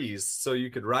the trees so you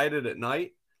could ride it at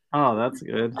night. Oh, that's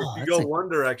good. If you go one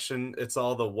direction, it's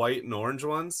all the white and orange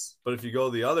ones. But if you go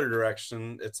the other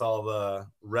direction, it's all the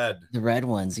red. The red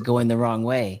ones going the wrong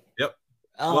way. Yep.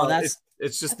 Oh, well,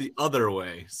 it's just the other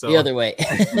way. So the other way.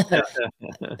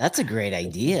 That's a great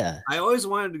idea. I always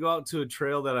wanted to go out to a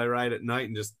trail that I ride at night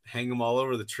and just hang them all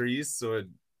over the trees. So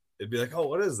it'd be like, oh,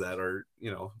 what is that? Or,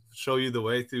 show you the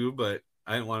way through. But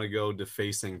I didn't want to go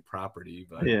defacing property,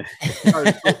 but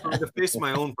I deface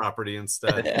my own property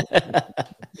instead.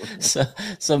 So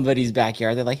somebody's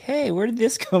backyard, they're like, hey, where did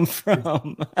this come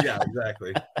from? Yeah,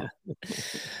 exactly.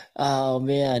 Oh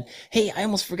man. Hey, I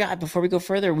almost forgot, before we go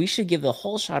further, we should give the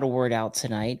Whole Shot Award out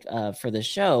tonight for the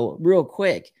show real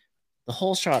quick. The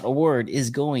Whole Shot Award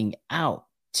is going out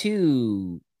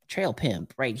to Trail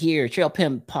Pimp right here. Trail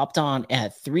Pimp popped on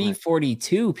at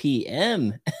 3:42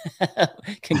 p.m.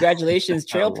 Congratulations,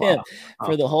 Trail Pimp,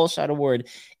 for the Whole Shot Award.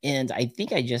 And I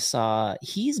think I just saw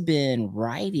he's been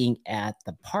riding at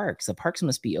the parks. The parks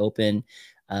must be open.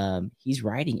 He's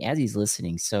riding as he's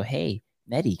listening. So, hey,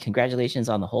 Medi, congratulations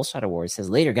on the Whole Shot Award. It says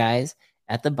later, guys,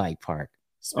 at the bike park.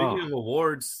 Speaking of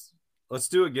awards, let's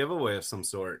do a giveaway of some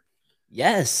sort.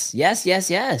 Yes.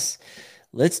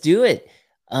 Let's do it.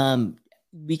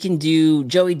 We can do,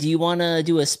 Joey, do you want to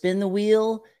do a spin the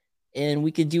wheel and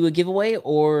we could do a giveaway?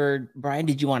 Or Brian,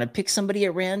 did you want to pick somebody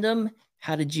at random?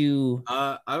 How did you?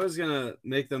 I was going to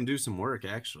make them do some work,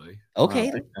 actually.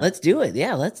 Okay, let's do it.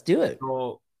 Yeah, let's do it.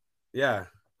 So, yeah,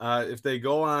 if they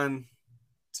go on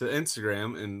to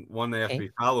Instagram, and one, they have to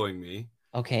be following me.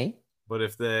 Okay. But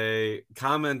if they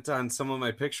comment on some of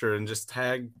my picture and just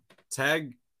tag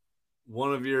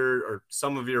one of your or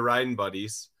some of your riding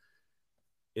buddies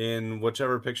in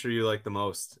whichever picture you like the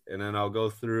most, and then I'll go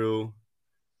through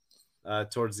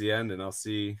towards the end and I'll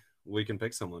see we can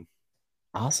pick someone.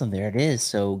 Awesome. There it is.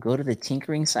 So go to the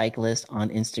Tinkering Cyclist on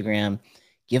Instagram,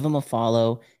 give them a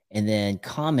follow, and then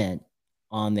comment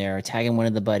on there, tagging one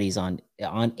of the buddies on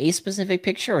a specific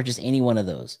picture, or just any one of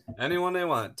those. Anyone they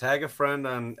want. Tag a friend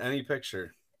on any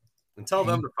picture and tell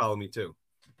them to follow me too.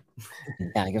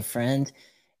 Tag a friend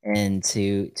and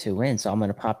to win. So I'm going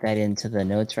to pop that into the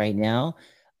notes right now.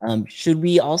 Should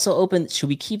we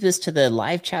keep this to the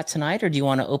live chat tonight, or do you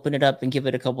want to open it up and give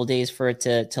it a couple days for it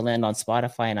to land on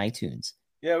Spotify and iTunes?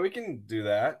 Yeah, we can do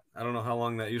that. I don't know how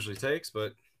long that usually takes,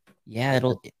 but yeah,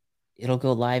 it'll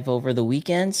go live over the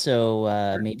weekend.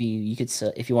 So maybe you could,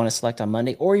 if you want to select on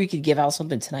Monday, or you could give out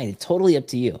something tonight. It's totally up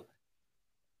to you.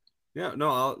 Yeah,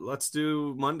 no, let's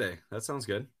do Monday. That sounds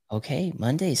good. Okay,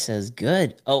 Monday says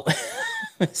good. Oh,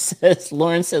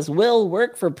 Lauren says, will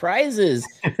work for prizes.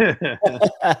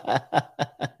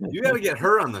 You got to get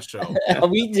her on the show.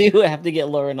 We do have to get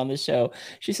Lauren on the show.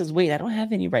 She says, wait, I don't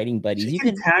have any writing buddies. She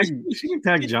can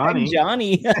tag Johnny.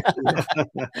 Johnny.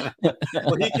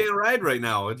 Well, he can't ride right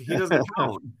now. He doesn't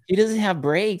count. He doesn't have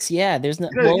brakes. Yeah, there's no.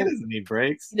 He doesn't need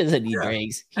brakes. He doesn't need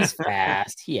brakes. He's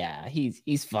fast. Yeah,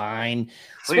 he's fine.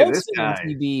 Look at this guy.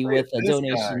 TV with a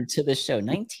donation to the show,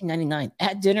 $19.99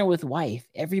 at dinner with wife.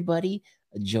 Everybody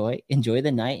enjoy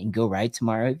the night and go ride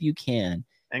tomorrow if you can.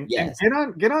 And Yes.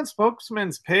 get on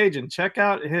Spokesman's page and check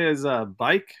out his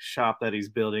bike shop that he's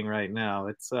building right now.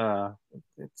 It's up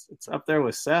there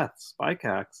with Seth's Bike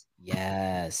Hacks.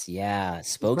 Yes, yeah.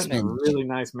 He's putting a Spokesman. really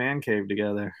nice man cave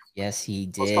together. Yes, he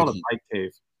It's did. called a bike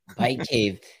cave. Bike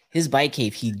cave. His bike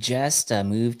cave. He just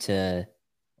moved to.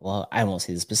 Well, I won't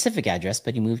say the specific address,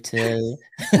 but he moved to.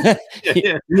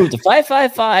 He moved to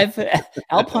 555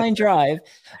 Alpine Drive.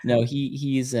 No,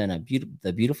 he's in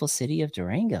the beautiful city of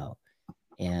Durango,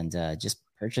 and just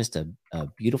purchased a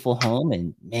beautiful home.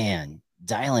 And man,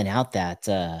 dialing out that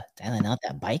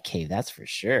bike cave. That's for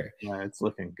sure. Yeah, it's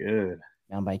looking good.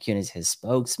 Mountain Bike Unit is his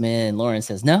spokesman. Lauren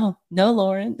says, no,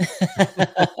 Lauren.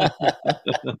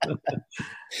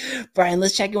 Brian,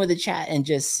 let's check in with the chat and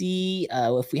just see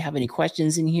if we have any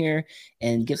questions in here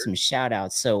and give some shout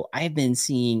outs. So I've been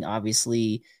seeing,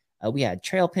 obviously, we had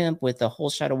Trail Pimp with the Whole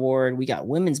Shot Award. We got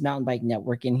Women's Mountain Bike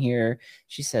Network in here.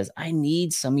 She says, I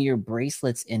need some of your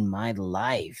bracelets in my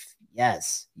life.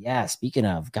 Yes. Yeah. Speaking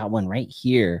of, got one right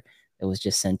here that was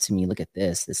just sent to me. Look at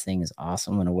this. This thing is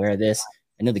awesome. I'm going to wear this.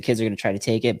 I know the kids are going to try to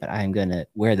take it, but I'm going to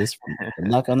wear this for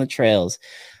luck on the trails.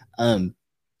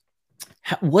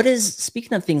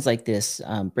 Speaking of things like this,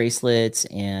 bracelets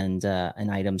and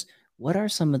items, what are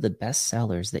some of the best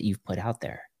sellers that you've put out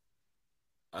there?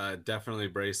 Definitely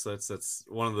bracelets. That's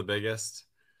one of the biggest.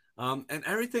 And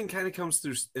everything kind of comes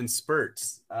through in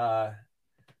spurts. I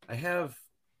have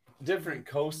different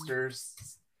coasters.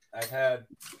 I've had,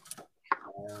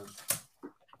 let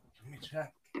me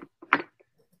check.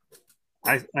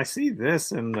 I see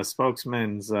this in the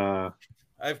spokesman's. I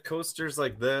have coasters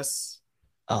like this.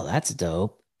 Oh, that's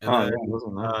dope. And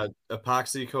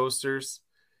epoxy coasters.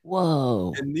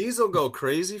 Whoa. And these will go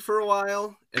crazy for a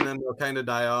while, and then they'll kind of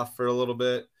die off for a little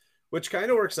bit, which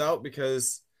kind of works out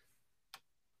because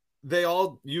they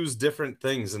all use different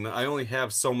things, and I only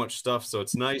have so much stuff. So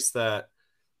it's nice that,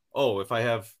 if I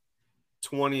have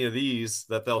 20 of these,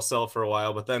 that they'll sell for a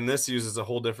while, but then this uses a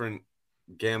whole different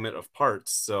gamut of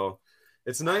parts. So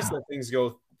it's nice that things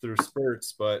go through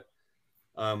spurts, but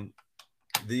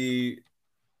the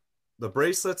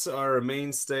bracelets are a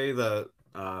mainstay. The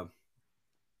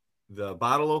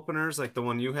bottle openers, like the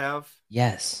one you have,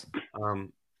 yes,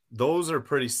 those are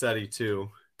pretty steady too.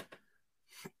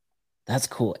 That's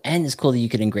cool, and it's cool that you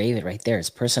could engrave it right there. It's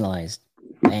personalized.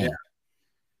 Dang. Yeah.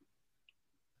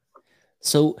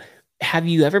 So, have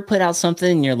you ever put out something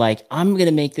and you're like, I'm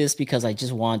gonna make this because I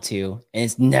just want to, and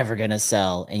it's never gonna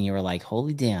sell, and you were like,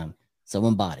 holy damn,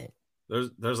 someone bought it?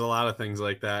 There's a lot of things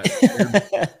like that.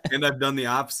 And I've done the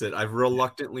opposite. I've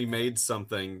reluctantly made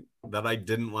something that I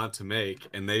didn't want to make,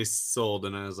 and they sold,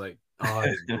 and I was like, oh,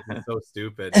 this is so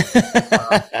stupid.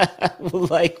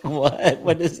 Like what?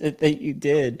 What is it that you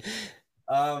did?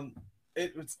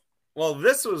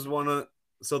 This was one of,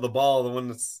 so the ball, the one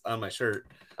that's on my shirt.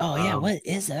 Oh yeah, what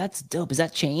is that? That's dope. Is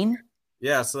that chain?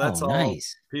 Yeah, so that's all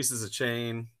nice pieces of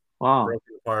chain. Wow.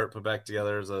 Broken apart, put back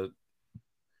together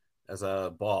as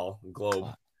a ball,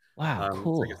 globe. Wow,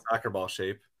 cool. It's like a soccer ball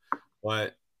shape.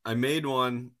 But I made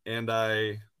one, and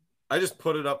I just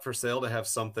put it up for sale to have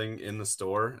something in the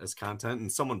store as content,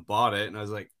 and someone bought it, and I was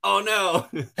like, oh no.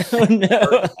 Oh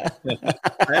no.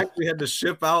 I actually had to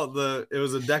ship out it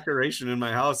was a decoration in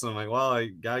my house, and I'm like, well, I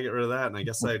gotta get rid of that, and I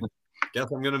guess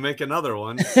I'm gonna make another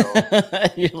one. So.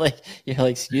 You're like,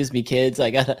 excuse me, kids,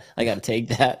 I gotta take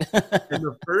that. And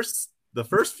the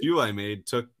first few I made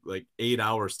took like 8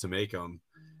 hours to make them.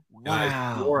 Wow. And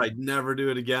I swore I'd never do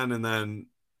it again. And then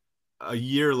a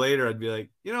year later, I'd be like,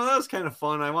 that was kind of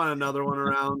fun. I want another one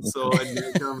around. So I'd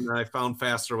make them, and I found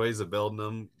faster ways of building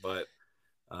them. But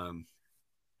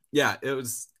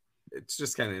it's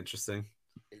just kind of interesting.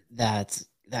 That's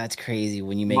crazy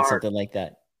when you make something like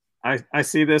that. I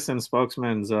see this in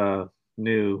Spokesman's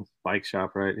new bike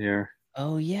shop right here.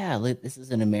 Oh yeah, look, this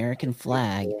is an American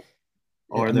flag.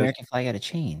 Or American flag out of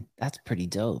chain. That's pretty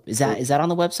dope. Is that on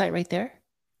the website right there?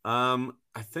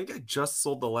 I think I just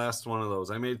sold the last one of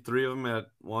those. I made 3 of them at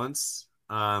once.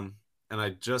 And I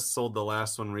just sold the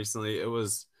last one recently. It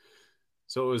was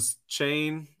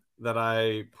chain that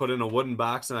I put in a wooden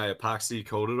box, and I epoxy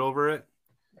coated over it.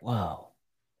 Wow.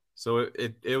 So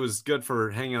it was good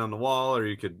for hanging on the wall, or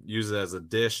you could use it as a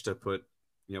dish to put,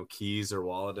 keys or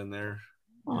wallet in there.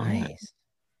 Nice.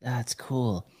 That's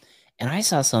cool. And I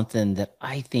saw something that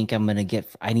I think I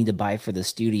need to buy for the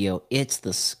studio. It's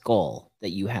the skull that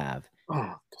you have.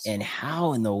 Oh, and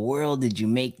how in the world did you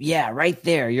make? Yeah, right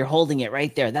there. You're holding it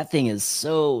right there. That thing is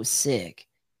so sick.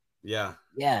 Yeah.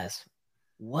 Yes.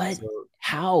 What?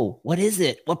 How? What is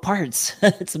it? What parts?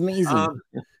 It's amazing.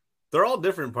 They're all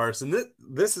different parts. And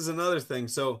this is another thing.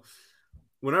 So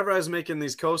whenever I was making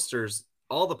these coasters,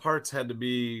 all the parts had to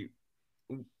be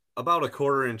about a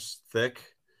 1/4 inch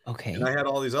thick. And I Okay. had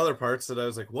all these other parts that I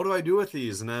was like, what do I do with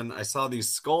these? And then I saw these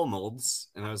skull molds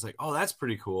and I was like, oh, that's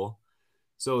pretty cool.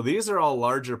 So these are all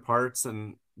larger parts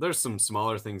and there's some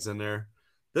smaller things in there.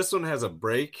 This one has a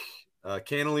brake,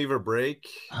 cantilever brake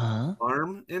Huh?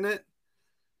 arm in it.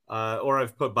 Or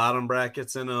I've put bottom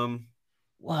brackets in them. And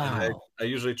Wow. I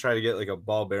usually try to get like a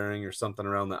ball bearing or something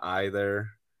around the eye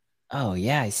there. Oh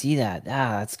yeah, I see that.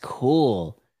 That's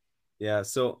cool. Yeah,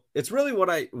 so it's really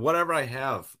whatever I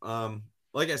have.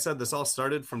 Like I said, this all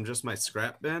started from just my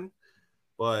scrap bin,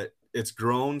 but it's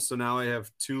grown. So now I have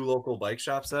 2 local bike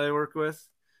shops that I work with,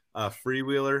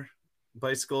 Freewheeler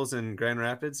Bicycles in Grand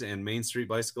Rapids and Main Street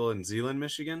Bicycle in Zeeland,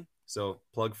 Michigan. So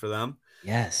plug for them.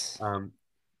 Yes. Um,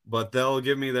 but they'll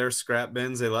give me their scrap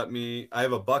bins. They let me, I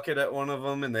have a bucket at one of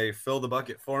them and they fill the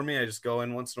bucket for me. I just go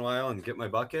in once in a while and get my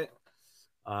bucket.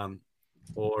 Um,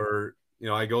 or,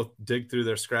 I go dig through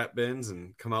their scrap bins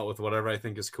and come out with whatever I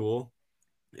think is cool.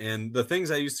 And the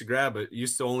things I used to grab, it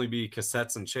used to only be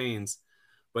cassettes and chains.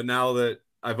 But now that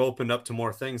I've opened up to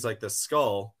more things like the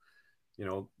skull,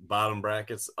 bottom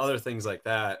brackets, other things like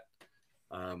that,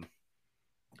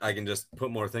 I can just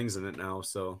put more things in it now.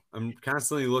 So I'm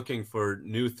constantly looking for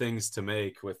new things to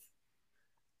make with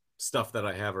stuff that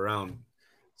I have around.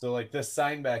 So like this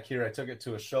sign back here, I took it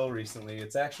to a show recently.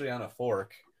 It's actually on a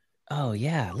fork. Oh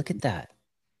yeah, look at that.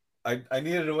 I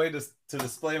needed a way to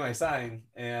display my sign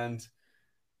and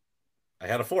I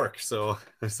had a fork. So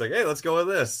it's like, hey, let's go with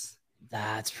this.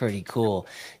 That's pretty cool.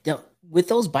 Now, with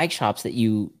those bike shops that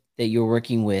you're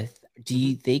working with,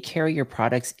 they carry your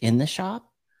products in the shop?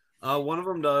 One of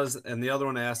them does, and the other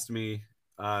one asked me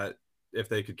if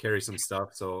they could carry some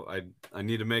stuff. So I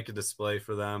need to make a display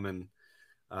for them and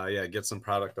get some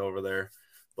product over there.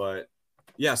 But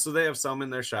yeah, so they have some in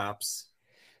their shops.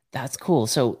 That's cool.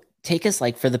 So take us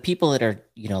like for the people that are,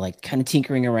 like kind of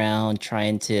tinkering around,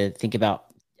 trying to think about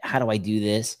how do I do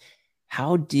this?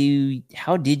 How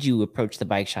did you approach the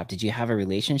bike shop? Did you have a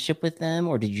relationship with them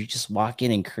or did you just walk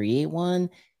in and create one?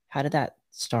 How did that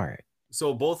start?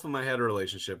 So both of them I had a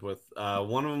relationship with.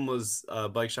 One of them was a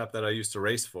bike shop that I used to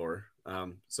race for.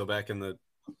 So back in the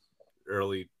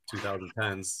early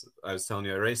 2010s, I was telling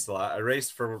you I raced a lot. I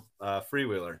raced for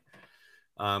Freewheeler.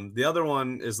 The other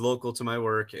one is local to my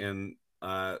work, and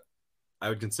I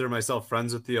would consider myself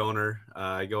friends with the owner.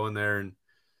 I go in there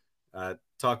and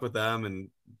talk with them and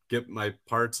get my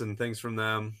parts and things from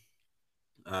them.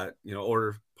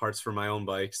 Order parts for my own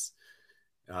bikes,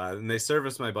 and they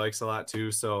service my bikes a lot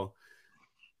too. So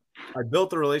I built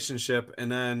the relationship,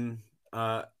 and then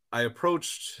I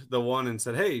approached the one and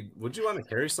said, "Hey, would you want to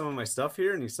carry some of my stuff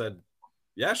here?" And he said,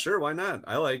 "Yeah, sure, why not?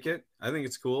 I like it. I think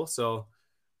it's cool." So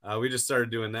we just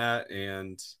started doing that,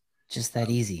 and Just that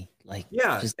easy. Like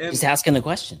yeah, just asking the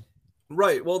question.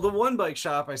 right. Well, the one bike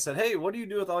shop, I said, "Hey, what do you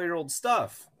do with all your old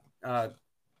stuff?"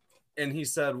 And he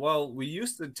said, "Well, we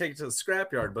used to take it to the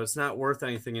scrapyard, but it's not worth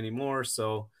anything anymore,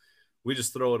 so we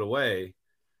just throw it away."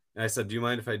 And I said, "Do you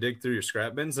mind if I dig through your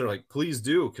scrap bins?" They're like, "Please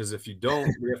do, because if you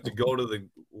don't, we have to go to the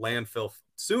landfill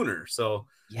sooner." So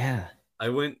Yeah. I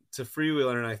went to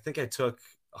Freewheeler, and I think I took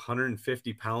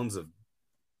 150 pounds of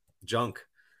junk.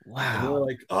 And they're Wow.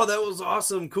 like, "Oh, that was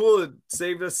awesome. Cool. It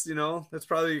saved us, that's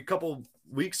probably a couple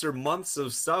weeks or months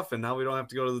of stuff. And now we don't have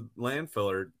to go to the landfill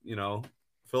or,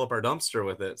 fill up our dumpster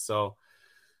with it." So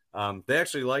they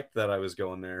actually liked that I was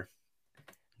going there.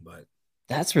 But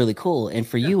That's really cool. And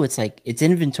for yeah, you, it's like it's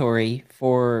inventory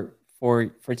for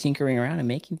tinkering around and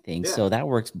making things. yeah. So that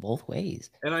works both ways.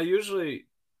 And I usually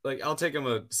I'll take them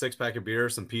a 6-pack of beer,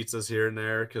 some pizzas here and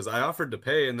there, because I offered to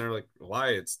pay, and they're like, "Why?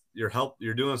 It's your help.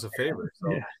 You're doing us a favor."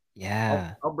 So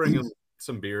Yeah. I'll bring them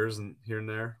some beers and here and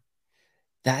there.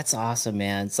 That's awesome,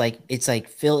 man. It's like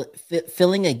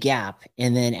filling a gap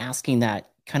and then asking that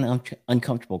kind of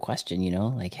uncomfortable question,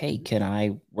 like, "Hey, can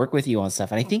I work with you on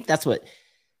stuff?" And I think that's what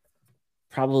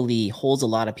probably holds a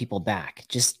lot of people back.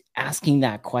 Just asking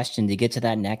that question to get to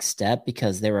that next step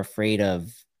because they're afraid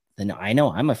of the no. I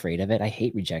know I'm afraid of it. I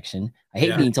hate rejection. I hate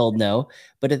Yeah, being told no.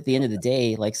 But at the end of the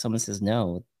day, like someone says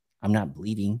no, I'm not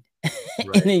bleeding.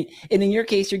 right. And in your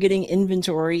case, you're getting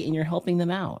inventory and you're helping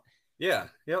them out. Yeah,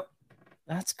 yep.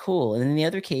 That's cool. And in the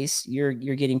other case, you're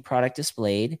getting product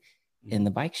displayed in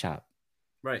the bike shop.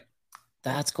 Right.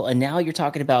 That's cool. And now you're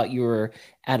talking about you're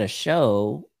at a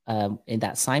show, and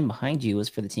that sign behind you is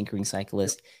for the Tinkering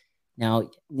Cyclist. Now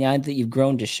that you've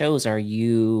grown to shows,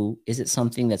 is it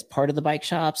something that's part of the bike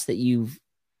shops that you've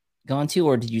gone to,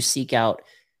 or did you seek out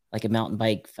like a mountain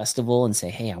bike festival and say,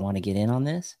 "Hey, I want to get in on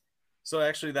this"? So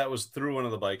actually, that was through one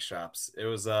of the bike shops. It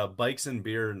was a bikes and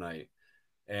beer night,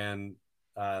 and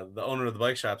the owner of the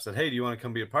bike shop said, "Hey, do you want to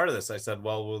come be a part of this?" I said,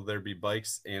 "Well, will there be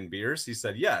bikes and beers?" He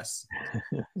said, "Yes."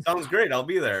 Sounds great. I'll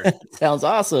be there. Sounds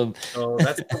awesome. So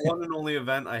that's the one and only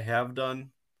event I have done.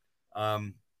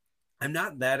 I'm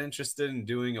not that interested in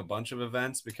doing a bunch of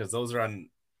events because those are on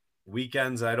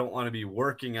weekends. I don't want to be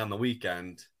working on the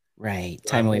weekend. Right.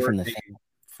 Time away from the family.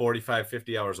 45,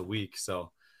 50 hours a week.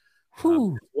 So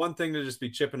one thing to just be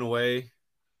chipping away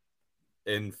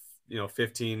in,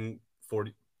 15,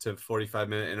 40 to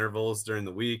 45-minute intervals during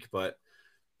the week, but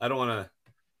I don't want to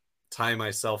tie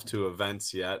myself to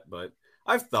events yet, but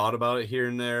I've thought about it here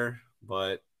and there,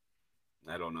 but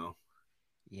I don't know.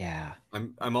 Yeah.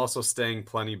 I'm also staying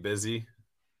plenty busy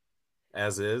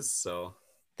as is, so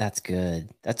that's good.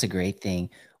 That's a great thing.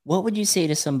 What would you say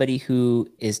to somebody who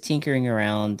is tinkering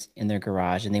around in their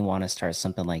garage and they want to start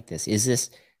something like this? Is this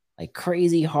like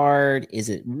crazy hard? Is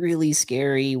it really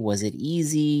scary? Was it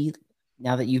easy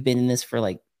now that you've been in this for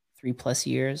like 3+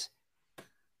 years?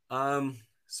 So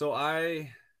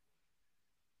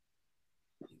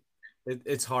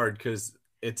it's hard because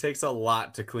it takes a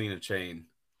lot to clean a chain.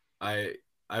 I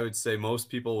would say most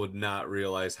people would not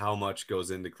realize how much goes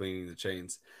into cleaning the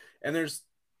chains. And there's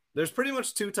pretty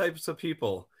much two types of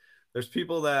people. There's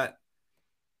people that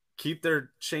keep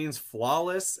their chains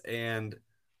flawless and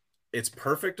it's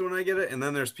perfect when I get it. And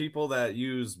then there's people that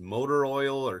use motor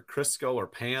oil or Crisco or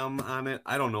Pam on it.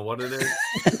 I don't know what it is.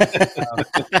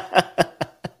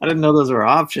 I didn't know those were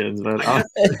options, but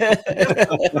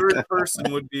the third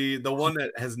person would be the one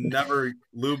that has never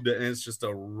lubed it and it's just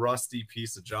a rusty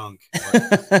piece of junk.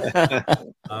 But,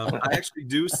 I actually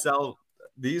do sell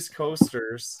these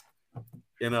coasters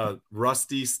in a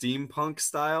rusty steampunk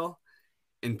style,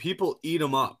 and people eat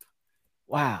them up.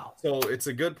 Wow. So it's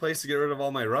a good place to get rid of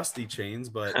all my rusty chains,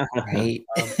 but right.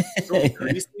 those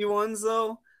greasy ones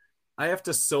though, I have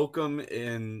to soak them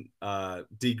in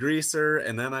degreaser,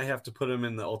 and then I have to put them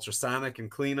in the ultrasonic and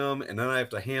clean them, and then I have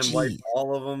to hand wipe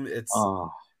all of them. It's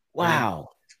wow.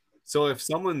 So if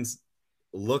someone's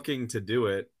looking to do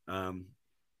it,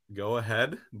 go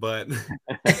ahead. But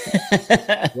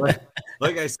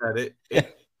like I said,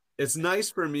 it's nice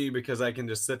for me because I can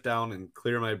just sit down and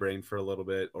clear my brain for a little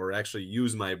bit, or actually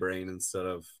use my brain instead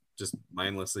of just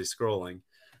mindlessly scrolling.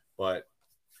 But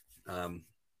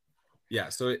yeah,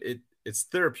 so it's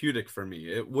therapeutic for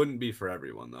me. It wouldn't be for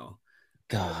everyone though.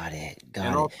 Got it.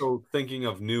 And also thinking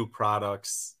of new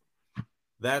products,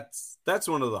 that's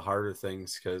one of the harder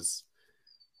things because,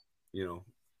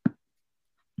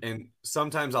 and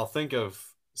sometimes I'll think of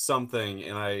something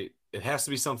and it has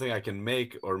to be something I can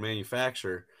make or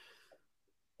manufacture,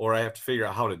 or I have to figure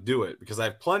out how to do it because I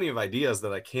have plenty of ideas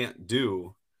that I can't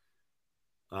do.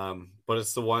 But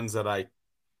it's the ones that I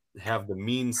have the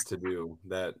means to do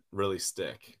that really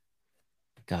stick.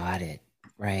 Got it.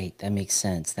 Right. That makes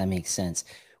sense.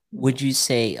 Would you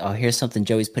say, oh, here's something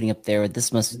Joey's putting up there.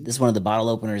 This is one of the bottle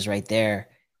openers right there.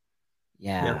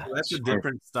 Yeah. So that's a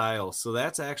different style. So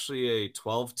that's actually a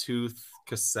 12-tooth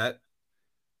cassette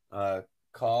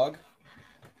cog.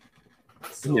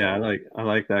 So, yeah, I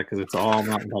like that because it's all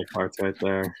mountain bike parts right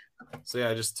there. So yeah,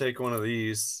 I just take one of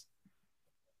these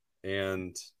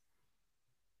and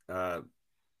I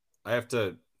have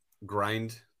to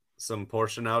grind some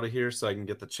portion out of here so I can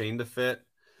get the chain to fit.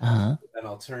 And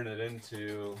I'll turn it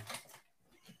into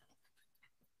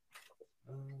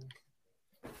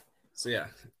so yeah,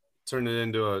 turn it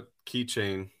into a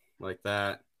keychain like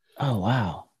that. Oh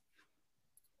wow.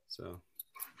 So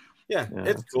yeah,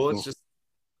 it's cool. It's just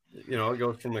it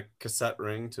goes from a cassette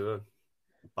ring to a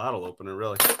bottle opener,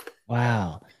 really.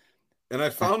 Wow. And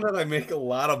I found that I make a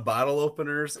lot of bottle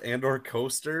openers and or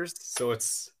coasters, so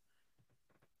it's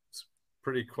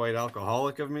pretty quite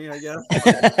alcoholic of me, I guess.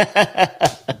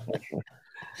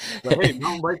 But hey,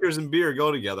 mountain bikers and beer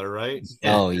go together, right?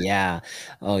 Oh yeah.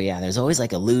 There's always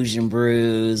like illusion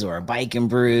brews or a bike and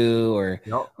brew or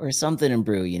something and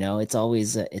brew. It's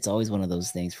always one of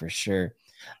those things for sure.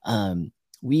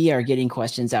 We are getting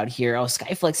questions out here. Oh,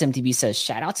 Skyflex MTB says,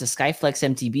 shout out to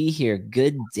Skyflex MTB here.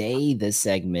 Good day, this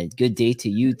segment. Good day to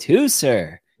you too,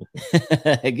 sir.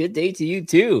 Good day to you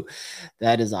too.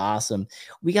 That is awesome.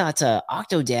 We got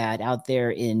Octodad out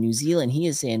there in New Zealand. He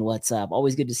is saying, what's up?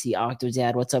 Always good to see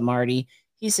Octodad. What's up, Marty?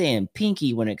 He's saying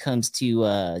pinky when it comes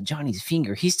to Johnny's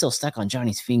finger. He's still stuck on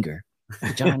Johnny's finger.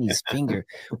 Johnny's finger.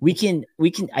 We can,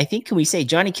 I think, can we say,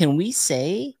 Johnny, can we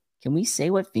say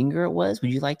what finger it was?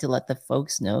 Would you like to let the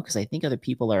folks know? Because I think other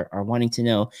people are wanting to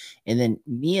know. And then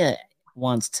Mia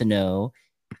wants to know,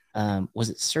 was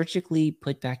it surgically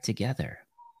put back together?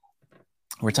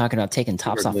 We're talking about taking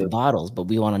tops off the glue. bottles, but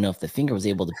we want to know if the finger was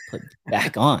able to put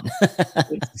back on.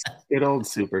 It's good old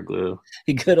super glue.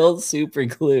 Good old super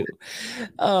glue.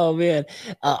 Oh man.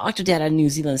 Octodad out of New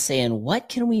Zealand saying, what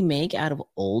can we make out of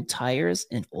old tires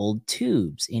and old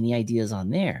tubes? Any ideas on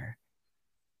there?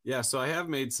 Yeah, so I have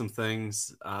made some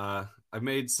things. I've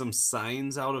made some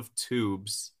signs out of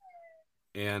tubes,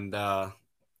 and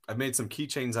I've made some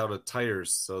keychains out of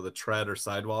tires, so the tread or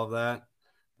sidewall of that.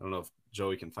 I don't know if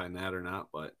Joey can find that or not,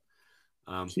 but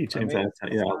Keychains,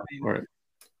 yeah, for it.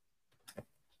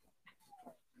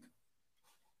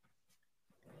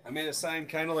 I made a sign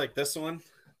kind of like this one.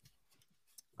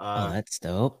 Oh, that's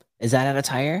dope. Is that out of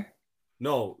tire?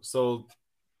 No, so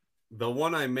the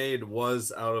one I made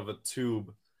was out of a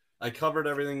tube. I covered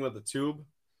everything with a tube,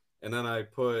 and then I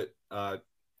put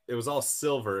it was all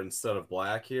silver instead of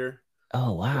black here.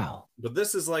 Oh wow. But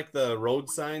this is like the road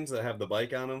signs that have the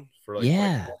bike on them for like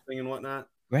yeah, bike and whatnot.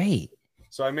 Right.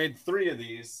 So I made 3 of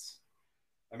these.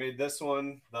 I made this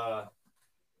one, that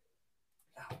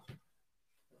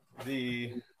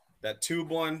tube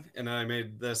one, and I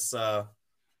made this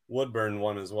Woodburn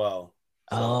one as well.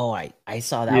 So, oh, I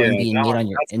saw that one being made on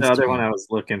your Instagram. The other one I was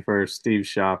looking for, Steve's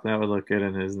shop. That would look good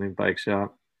in his new bike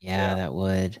shop. Yeah, that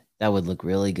would look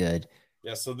really good.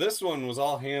 Yeah, so this one was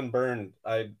all hand burned.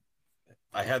 I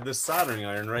had this soldering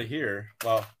iron right here.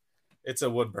 Well, it's a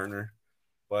wood burner,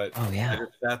 but oh yeah, I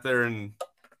just sat there and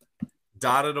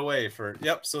dotted away for.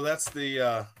 Yep. So that's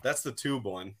the tube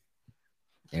one.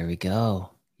 There we go.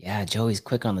 Yeah, Joey's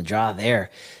quick on the draw there.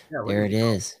 Yeah, there it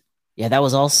is. Yeah, that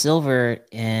was all silver,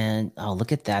 and oh,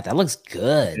 look at that. That looks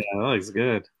good. Yeah, that looks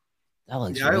good. That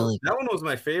looks really good. That one was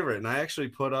my favorite, and I actually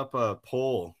put up a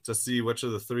poll to see which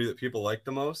of the 3 that people liked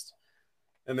the most,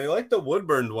 and they liked the wood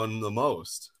burned one the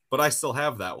most. But I still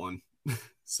have that one.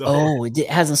 So oh, it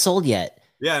hasn't sold yet.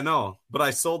 Yeah, no, but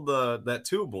I sold that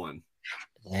tube one.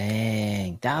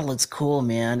 Dang, that looks cool,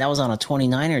 man. That was on a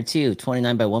 29er too,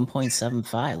 29 by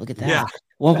 1.75. Look at that. Yeah.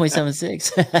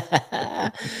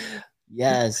 1.76.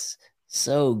 Yes,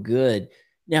 so good.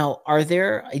 Now, are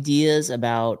there ideas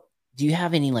about, do you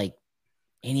have any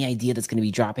idea that's going to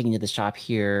be dropping into the shop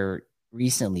here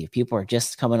recently? If people are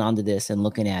just coming onto this and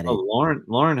looking at it. Oh,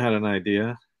 Lauren had an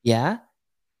idea. Yeah?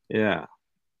 Yeah.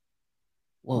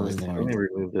 What was Lauren? Let me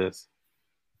remove this.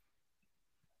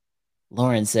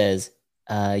 Lauren says,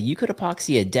 you could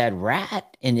epoxy a dead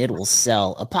rat and it will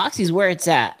sell. Epoxy's where it's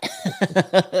at.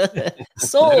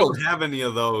 Sold. I don't have any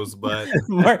of those, but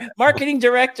marketing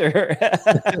director.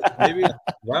 Maybe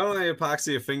why don't I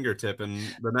epoxy a fingertip in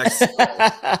the next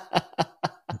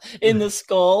in the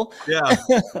skull? Yeah.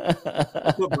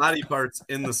 Put body parts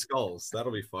in the skulls.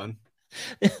 That'll be fun.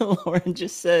 Lauren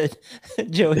just said,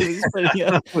 Joey was putting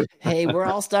up, hey, we're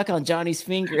all stuck on Johnny's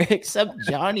finger except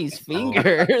Johnny's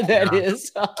finger. That is.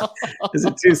 Is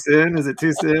it too soon? Is it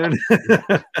too soon?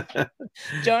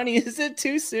 Johnny, is it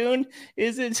too soon?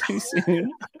 Is it too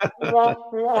soon?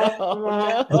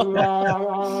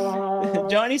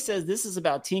 Johnny says this is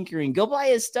about tinkering. Go buy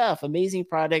his stuff. Amazing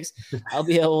products. I'll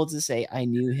be able to say I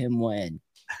knew him when.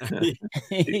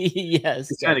 Yes,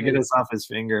 he's trying to get us off his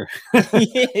finger.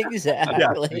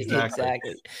 Exactly.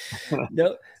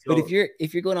 No, but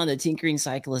if you're going on to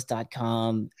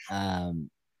tinkeringcyclist.com, I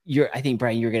think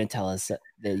Brian, you're going to tell us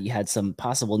that you had some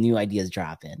possible new ideas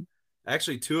drop in.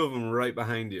 Actually, 2 of them are right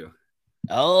behind you.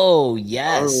 Oh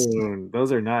yes,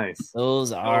 those are nice.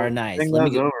 Those are nice. Bring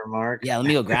those over, Mark. Yeah, let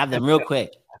me go grab them real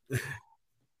quick.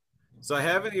 So I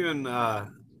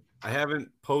haven't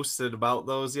posted about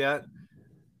those yet.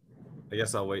 I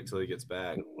guess I'll wait till he gets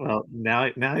back. Well, now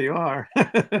you are.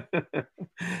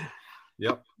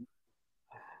 Yep.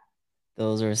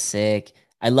 Those are sick.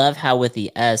 I love how with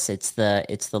the S, it's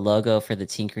the logo for the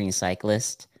Tinkering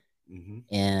Cyclist,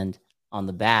 and on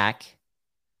the back,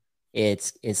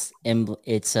 it's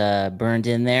burned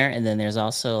in there, and then there's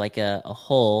also like a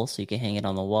hole so you can hang it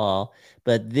on the wall.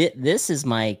 But this is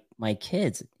my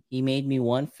kids. He made me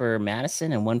one for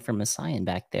Madison and one for Messiah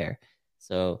back there.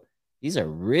 So. These are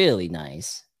really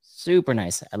nice. Super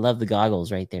nice. I love the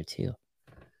goggles right there too.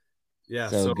 Yeah.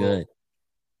 So good.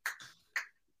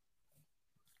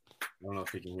 I don't know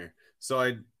if you can hear. So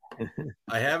I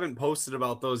haven't posted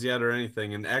about those yet or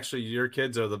anything. And actually your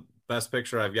kids are the best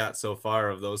picture I've got so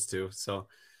far of those 2. So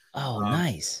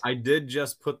nice. I did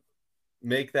just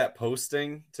make that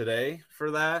posting today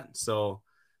for that. So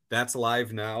that's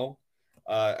live now.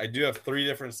 I do have 3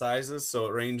 different sizes. So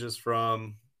it ranges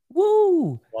from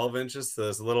 12 inches to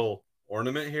this little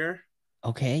ornament here.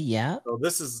 Okay, yeah. So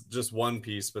this is just one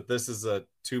piece, but this is a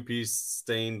 2-piece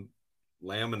stained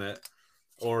laminate.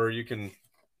 Or you can,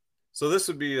 so this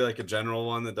would be like a general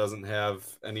one that doesn't have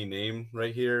any name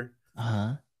right here.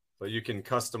 Uh-huh. But you can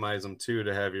customize them too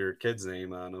to have your kid's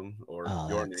name on them or Oh,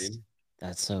 your name.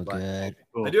 that's so But good.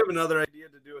 I do have another idea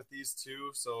to do with these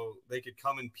too, so they could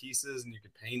come in pieces and you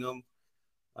could paint them.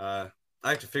 I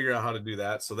have to figure out how to do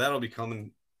that, so that'll be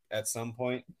coming at some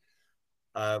point.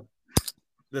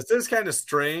 This is kind of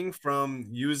straying from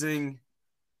using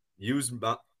used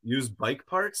bike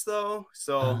parts though,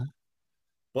 so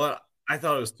but I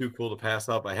thought it was too cool to pass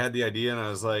up. I had the idea and I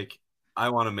was like, I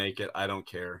want to make it. I don't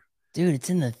care. Dude, it's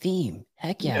in the theme.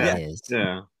 Heck yeah, it is.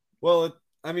 Yeah. Well,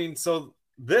 so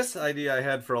this idea I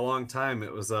had for a long time.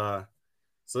 It was so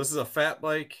this is a fat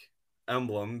bike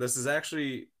emblem. This is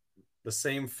actually the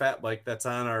same fat bike that's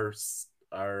on our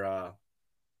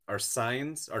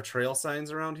signs, our trail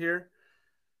signs around here.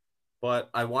 But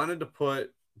I wanted to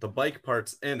put the bike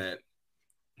parts in it.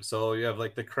 So you have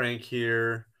like the crank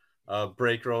here,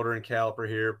 brake rotor and caliper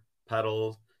here,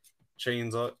 pedals,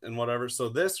 chains and whatever. So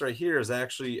this right here is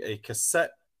actually a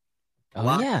cassette.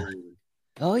 Oh yeah. Ring.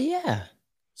 Oh yeah.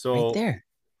 So right there.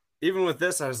 Even with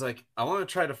this, I was like, I want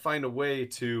to try to find a way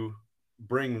to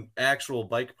bring actual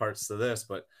bike parts to this,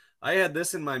 but I had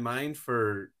this in my mind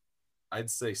for, I'd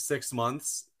say 6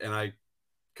 months, and I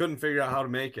couldn't figure out how to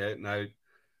make it, and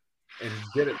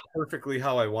get it perfectly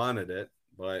how I wanted it.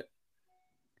 But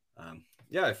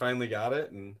yeah, I finally got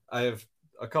it, and I have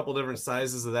a couple different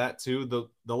sizes of that too.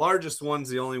 The largest one's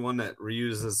the only one that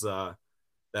reuses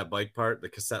that bike part, the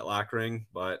cassette lock ring,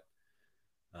 but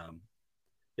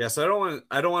yeah, so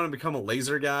I don't want to become a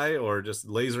laser guy or just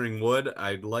lasering wood.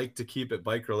 I'd like to keep it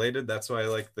bike related. That's why I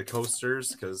like the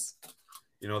coasters, because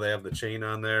they have the chain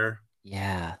on there.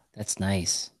 Yeah, that's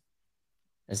nice.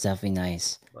 That's definitely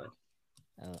nice. But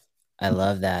I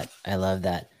love that. I love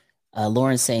that.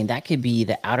 Lauren's saying that could be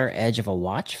the outer edge of a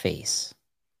watch face.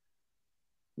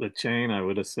 The chain, I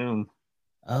would assume.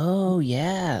 Oh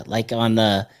yeah, like on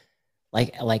the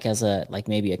like as a like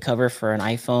maybe a cover for an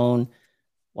iPhone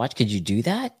watch. Could you do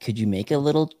that? Could you make a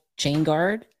little chain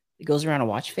guard that goes around a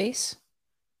watch face?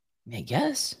 I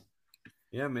guess.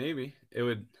 Yeah, maybe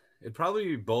it'd probably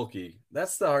be bulky.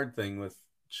 That's the hard thing with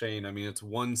chain. I mean, it's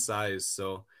one size,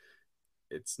 so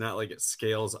it's not like it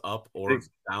scales up or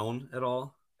down at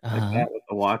all. Like that with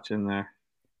the watch in there.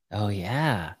 Oh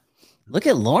yeah. Look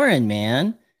at Lauren,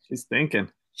 man. She's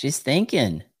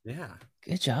thinking. Yeah.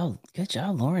 Good job,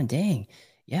 Lauren. Dang.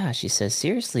 Yeah, she says,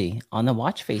 seriously, on the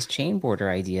watch face chain border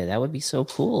idea, that would be so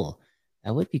cool.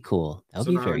 That would be cool. That would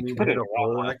be very cool. Hit a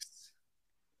Rolex.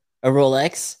 A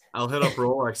Rolex? I'll hit up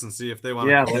Rolex and see if they want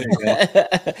to. Yeah, there you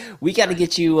go. We got to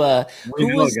get you.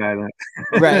 Who was guy then?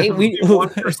 Right? We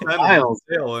 1% Miles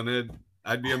sale, and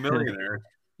I'd be a millionaire.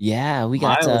 Yeah, we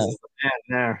got Miles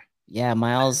there. Yeah,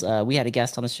 Miles. We had a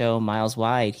guest on the show, Miles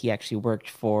Wide. He actually worked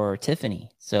for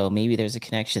Tiffany, so maybe there's a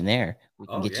connection there. We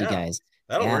can get you guys.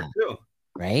 That'll work too,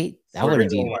 right? That wouldn't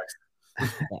be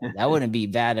that wouldn't be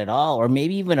bad at all. Or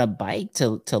maybe even a bike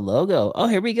to logo. Oh,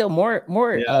 here we go. More.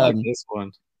 Yeah, I like this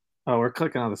one. Oh, we're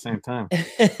clicking on the same time.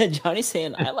 Johnny's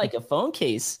saying, I like a phone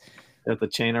case. Got the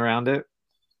chain around it.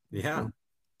 Yeah.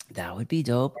 That would be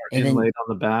dope. And then laid on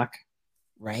the back.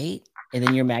 Right? And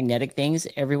then your magnetic things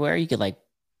everywhere. You could like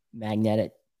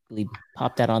magnetically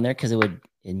pop that on there because it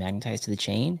magnetize to the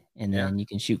chain. And then you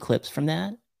can shoot clips from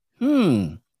that.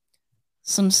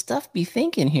 Some stuff be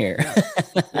thinking here.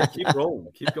 Yeah, keep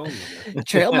rolling. Keep going with it.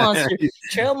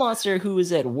 Trail Monster, who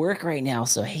is at work right now.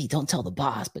 So, hey, don't tell the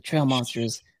boss, but Trail Monster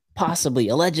is possibly,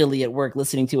 allegedly at work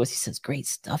listening to us. He says, great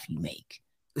stuff you make.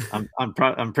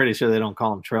 I'm pretty sure they don't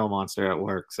call him Trail Monster at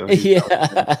work. So yeah,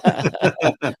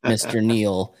 Mr.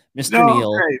 Neil,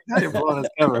 Neil. Great. Now you're blowing his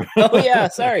cover. Oh yeah,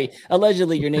 sorry.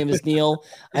 Allegedly, your name is Neil.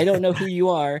 I don't know who you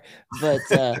are, but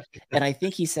and I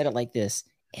think he said it like this: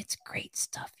 "It's great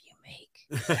stuff you make."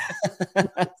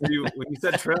 When you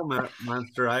said Trail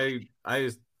Monster, I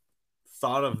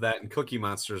thought of that in Cookie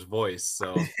Monster's voice.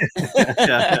 So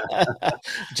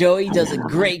Joey does a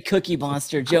great Cookie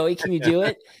Monster. Joey, can you do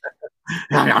it?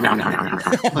 That's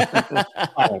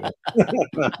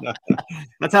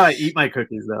how I eat my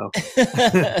cookies, though.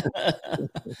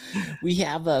 We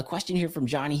have a question here from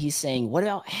Johnny. He's saying, what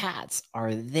about hats?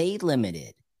 Are they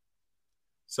limited?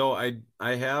 So I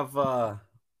have a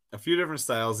few different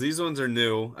styles. These ones are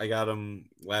new. I got them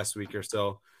last week or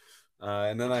so.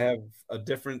 And then I have a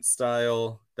different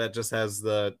style that just has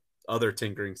the other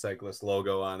Tinkering Cyclist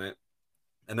logo on it.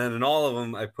 And then in all of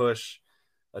them, I push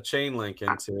a chain link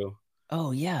into.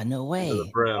 Oh, yeah, no way.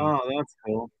 Oh, that's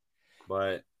cool.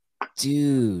 But,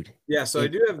 dude. Yeah, so I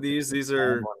do have these. These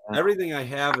are everything I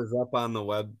have is up on the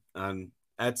web on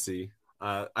Etsy.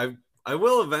 I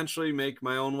will eventually make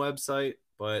my own website,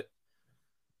 but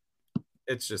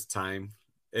it's just time.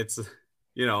 It's,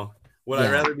 would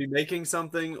I rather be making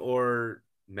something or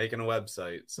making a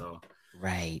website? So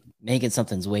right, making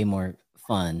something's way more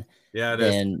fun. Yeah, it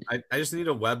is. I just need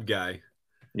a web guy.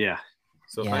 Yeah.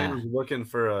 So if anyone's looking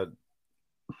for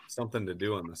something to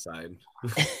do on the side.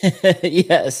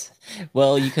 Yes.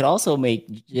 Well, you could also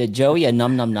make Joey a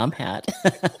num num num hat.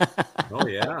 Oh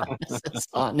yeah. It's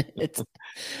on it.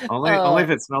 Only if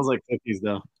it smells like cookies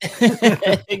though.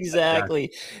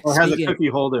 Exactly. Or has a cookie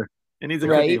holder. It needs a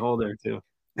cookie holder too.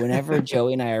 Whenever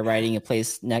Joey and I are riding a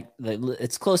place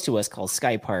it's close to us called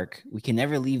Sky Park, we can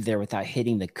never leave there without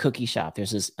hitting the cookie shop.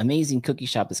 There's this amazing cookie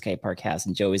shop that Sky Park has,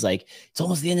 and Joey's like, "It's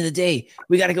almost the end of the day.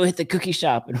 We got to go hit the cookie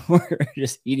shop," and we're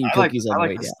just eating cookies on the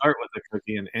way down. Start with a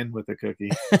cookie and end with a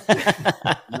cookie.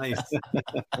 Nice.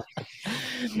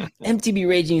 MTB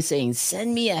Raging is saying,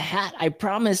 "Send me a hat. I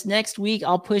promise next week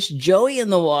I'll push Joey in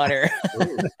the water."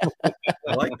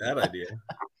 I like that idea.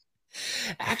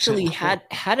 Actually had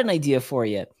an idea for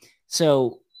you.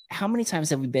 So how many times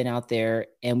have we been out there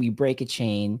and we break a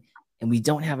chain and we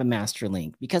don't have a master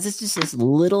link? Because it's just this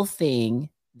little thing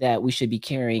that we should be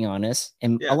carrying on us.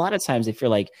 And a lot of times if you're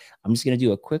like, I'm just going to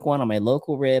do a quick one on my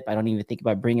local rip, I don't even think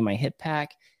about bringing my hip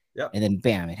pack. And then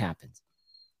bam, it happens.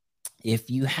 If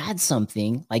you had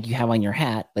something like you have on your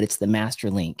hat, but it's the master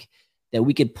link that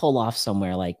we could pull off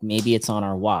somewhere, like maybe it's on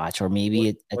our watch or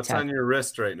maybe what's on your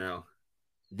wrist right now?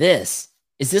 Is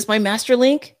this my master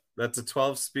link? That's a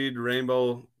 12-speed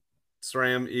Rainbow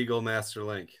SRAM Eagle master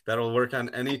link. That'll work on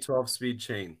any 12-speed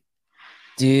chain.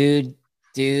 Dude.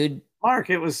 Mark,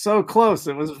 it was so close.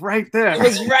 It was right there. It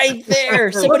was right there.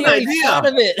 Somebody already thought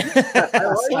of it.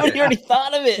 Somebody already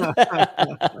thought of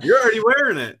it. You're already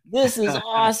wearing it. This is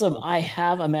awesome. I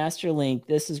have a master link.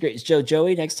 This is great.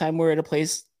 Joey, next time we're at a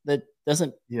place that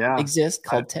doesn't exist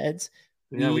called Ted's.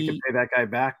 Yeah, we can pay that guy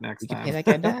back next time. We can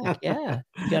pay that guy back. Yeah.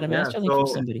 You got a master link from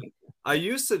somebody. I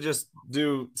used to just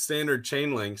do standard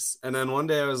chain links. And then one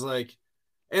day I was like,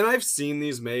 and I've seen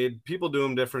these made. People do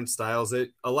them different styles. A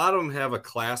lot of them have a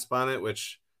clasp on it,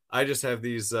 which I just have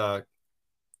these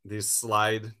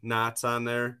slide knots on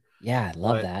there. Yeah, I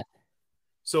love that.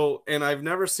 So, and I've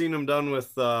never seen them done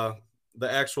with the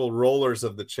actual rollers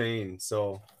of the chain.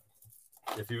 So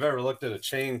if you've ever looked at a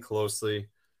chain closely,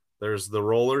 there's the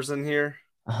rollers in here.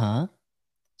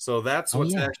 So that's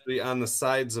what's actually on the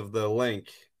sides of the link.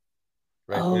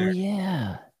 Right there.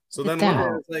 Yeah. So then one day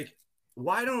I was like,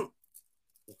 why don't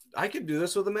I could do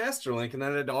this with a master link, and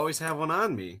then I'd always have one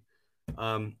on me.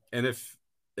 And if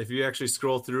you actually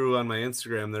scroll through on my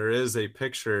Instagram, there is a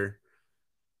picture.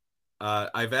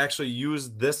 I've actually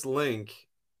used this link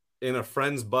in a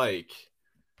friend's bike.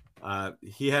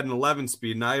 He had an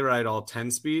 11-speed, and I ride all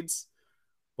 10 speeds,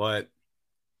 but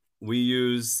we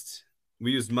used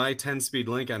my 10-speed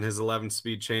link on his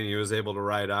 11-speed chain. He was able to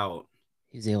ride out.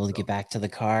 He was able to get back to the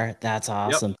car. That's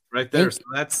awesome. Yep, right there. So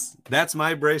that's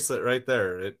my bracelet right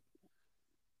there.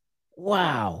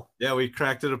 Wow. Yeah, we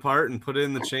cracked it apart and put it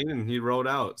in the chain, and he rode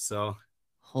out. So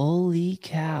holy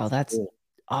cow, that's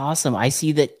awesome. I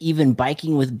see that even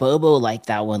biking with Bobo like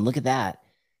that one. Look at that.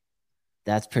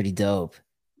 That's pretty dope.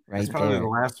 Right that's probably there. The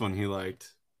last one he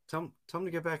liked. Tell him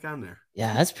to get back on there.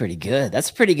 Yeah, that's pretty good.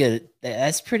 That's pretty good.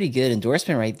 That's pretty good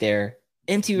endorsement right there.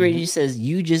 MT Radio says,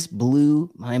 you just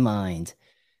blew my mind.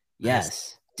 Yes.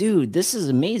 Nice. Dude, this is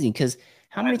amazing because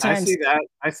how many times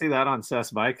I see that on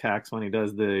Seth's Bike Hacks when he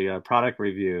does the product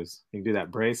reviews. You can do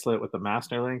that bracelet with the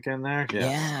master link in there.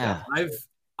 Yeah.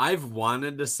 I've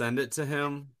wanted to send it to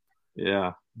him.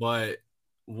 Yeah. But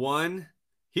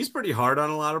he's pretty hard on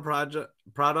a lot of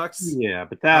products. Yeah,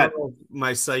 but that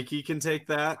my psyche can take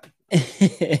that.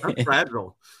 I'm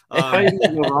fragile. How you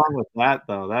go wrong with that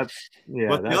though?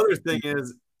 But the other thing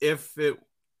is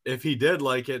if he did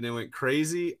like it and it went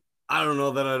crazy, I don't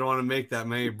know that I'd want to make that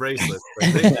many bracelets.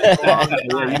 You gotta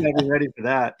be ready for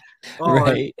that.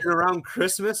 Right. Around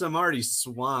Christmas, I'm already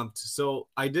swamped. So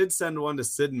I did send one to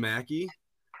Sid and Mackey,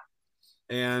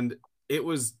 and it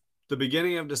was the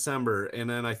beginning of December, and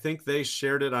then I think they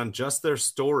shared it on just their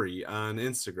story on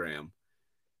Instagram.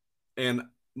 And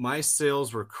my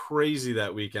sales were crazy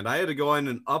that weekend. I had to go in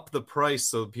and up the price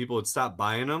so people would stop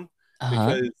buying them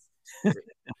because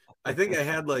I think I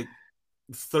had like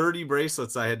 30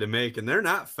 bracelets I had to make, and they're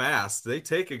not fast. They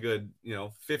take a good,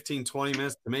 15, 20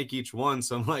 minutes to make each one.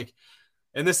 So I'm like,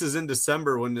 and this is in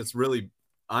December when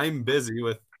I'm busy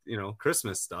with,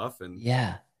 Christmas stuff. And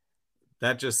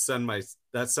that just sent my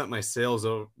sales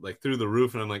over, like through the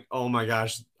roof. And I'm like, oh my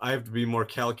gosh, I have to be more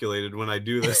calculated when I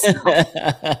do this. Right.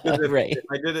 If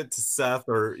I did it to Seth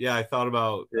I thought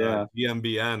about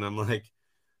GMBN. I'm like,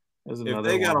 if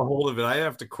they got a hold of it, I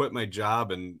have to quit my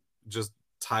job and just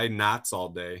tie knots all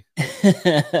day.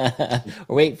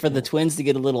 Wait for the twins to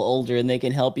get a little older and they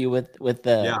can help you with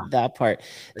that part.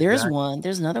 There's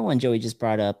another one Joey just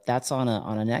brought up. That's on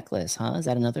a necklace, huh? Is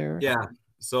that another? Yeah.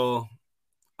 So,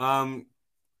 I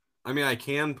mean, I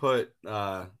can put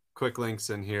quick links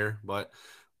in here, but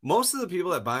most of the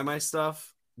people that buy my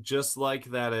stuff just like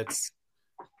that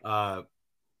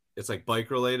it's like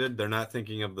bike related. They're not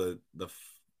thinking of the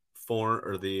form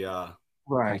or the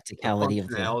practicality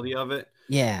of it.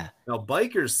 Yeah. Now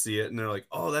bikers see it and they're like,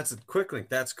 "Oh, that's a quick link.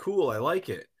 That's cool. I like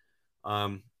it."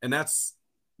 And that's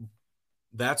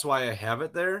why I have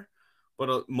it there.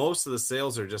 But most of the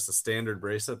sales are just a standard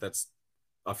bracelet that's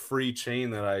a free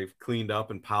chain that I've cleaned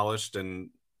up and polished and,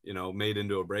 you know, made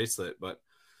into a bracelet. But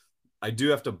I do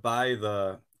have to buy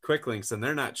the quick links and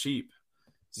they're not cheap.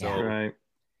 So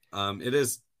it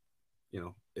is, you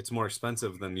know, it's more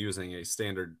expensive than using a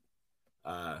standard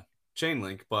chain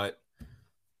link, but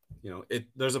you know,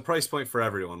 there's a price point for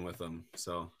everyone with them.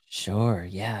 So sure.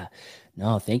 Yeah.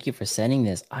 No, thank you for sending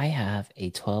this. I have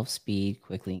a 12-speed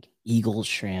quick link Eagle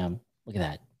SRAM. Look at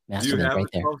that. Master link right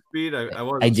there. 12-speed?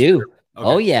 I do. Sure. Okay.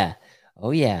 Oh yeah.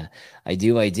 Oh yeah. I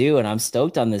do. And I'm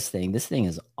stoked on this thing. This thing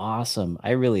is awesome.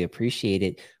 I really appreciate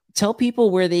it. Tell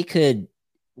people where they could,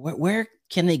 where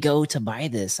can they go to buy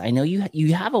this? I know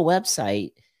you have a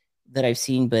website that I've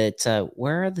seen, but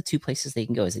where are the two places they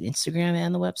can go? Is it Instagram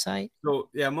and the website? So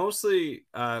yeah, mostly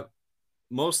I'm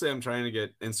trying to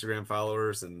get Instagram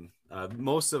followers, and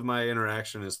most of my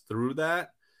interaction is through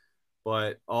that,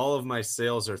 but all of my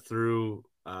sales are through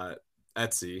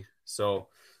Etsy. So,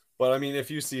 but I mean, if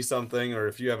you see something or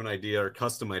if you have an idea or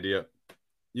custom idea,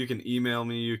 you can email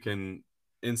me, you can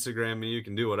Instagram me, you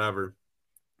can do whatever.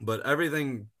 But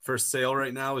everything for sale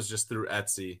right now is just through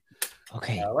Etsy.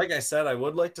 Okay. Like I said, I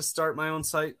would like to start my own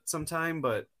site sometime,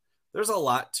 but there's a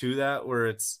lot to that where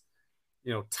it's,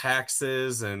 you know,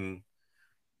 taxes and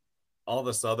all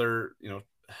this other, you know,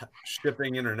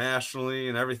 shipping internationally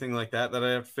and everything like that I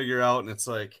have to figure out. And it's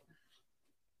like,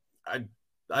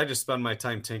 I just spend my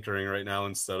time tinkering right now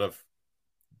instead of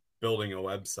building a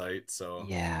website. So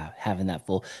yeah, having that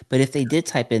full. But if they did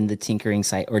type in the tinkering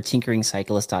site or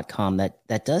tinkeringcyclist.com,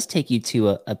 that does take you to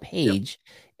a page.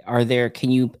 Yep.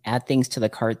 Can you add things to the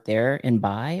cart there and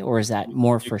buy, or is that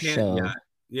more for show?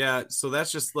 Yeah. So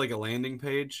that's just like a landing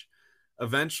page.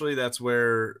 Eventually that's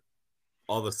where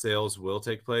all the sales will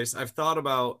take place. I've thought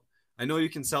about, I know you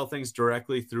can sell things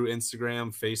directly through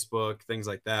Instagram, Facebook, things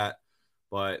like that.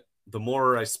 But the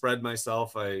more I spread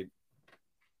myself, I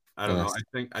don't know.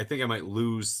 I think I might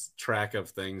lose track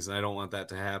of things, and I don't want that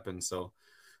to happen. So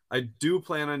I do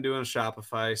plan on doing a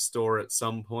Shopify store at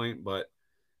some point, but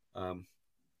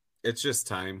it's just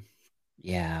time.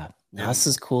 Yeah. No, this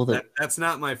is cool. That's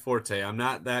not my forte. I'm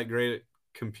not that great at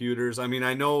computers. I mean,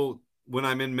 I know when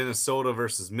I'm in Minnesota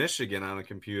versus Michigan on a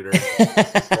computer,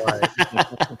 but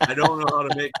I don't know how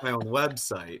to make my own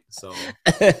website. So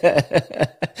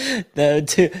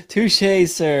touche,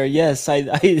 sir. Yes,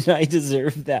 I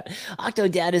deserve that.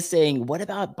 Octodad is saying, what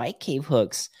about bike cave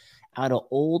hooks out of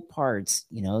old parts?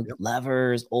 You know,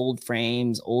 levers, old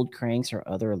frames, old cranks, or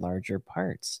other larger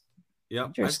parts.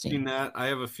 Yep, I've seen that. I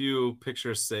have a few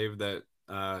pictures saved that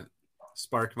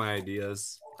sparked my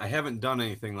ideas. I haven't done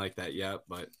anything like that yet,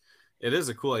 but it is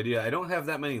a cool idea. I don't have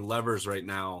that many levers right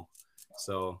now,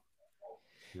 so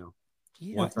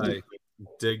once I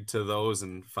dig to those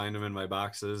and find them in my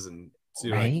boxes and see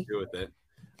what I can do with it.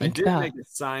 I did make a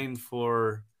sign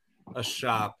for a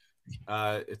shop.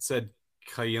 It said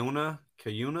Cuyuna,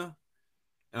 and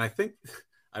I think,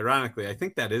 ironically, I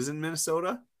think that is in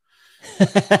Minnesota.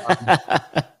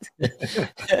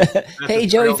 Hey,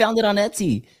 Joey found it on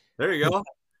Etsy. There you go.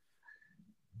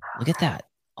 Look at that.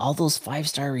 All those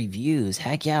 5-star reviews.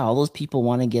 Heck yeah. All those people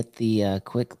want to get the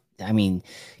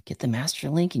get the master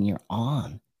link and you're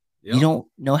on. Yep. You don't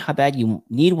know how bad you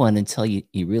need one until you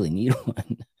really need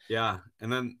one. Yeah.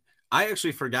 And then I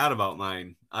actually forgot about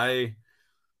mine.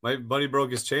 My buddy broke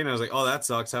his chain. I was like, oh, that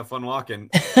sucks. Have fun walking.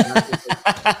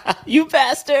 You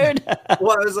bastard.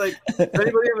 Well, I was like, does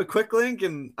anybody have a quick link?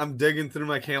 And I'm digging through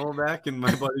my Camelback, and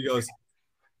my buddy goes,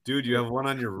 dude, you have one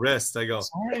on your wrist. I go,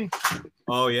 sorry.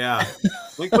 Oh, yeah.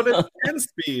 Like, put it 10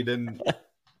 speed. And I'm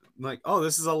like, oh,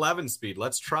 this is 11 speed.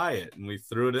 Let's try it. And we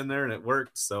threw it in there, and it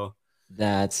worked. So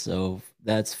that's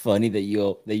funny that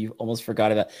you almost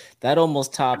forgot about that.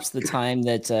 Almost tops the time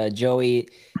that Joey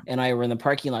and I were in the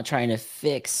parking lot trying to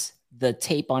fix the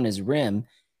tape on his rim,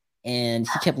 and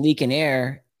he kept leaking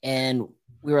air, and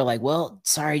we were like, well,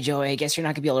 sorry, Joey, I guess you're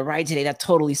not gonna be able to ride today. That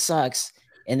totally sucks.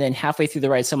 And then halfway through the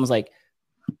ride, someone's like,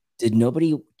 did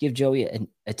nobody give Joey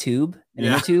a tube, an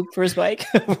inner tube for his bike?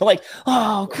 We're like,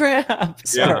 oh crap,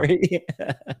 sorry.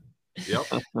 Yep.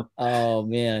 Oh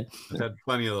man, I've had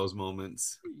plenty of those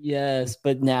moments. Yes,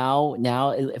 but now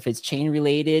if it's chain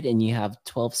related and you have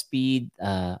 12 speed,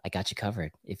 I got you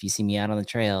covered. If you see me out on the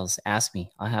trails, ask me.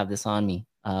 I'll have this on me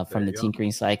from the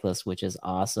Tinkering Cyclist, which is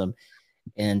awesome.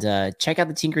 And check out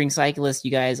the Tinkering Cyclist,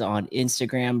 you guys, on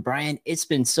Instagram. Brian, it's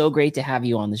been so great to have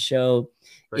you on the show.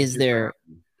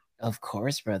 Of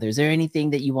course, brother. Is there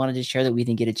anything that you wanted to share that we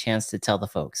didn't get a chance to tell the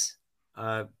folks?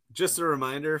 Just a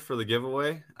reminder for the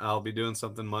giveaway. I'll be doing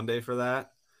something Monday for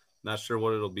that. Not sure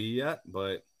what it'll be yet,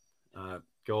 but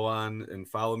go on and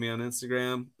follow me on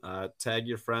Instagram. Tag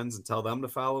your friends and tell them to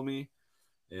follow me,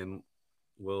 and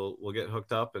we'll get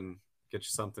hooked up and get you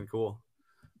something cool.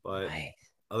 But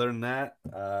other than that,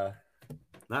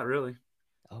 not really.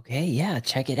 Okay, yeah,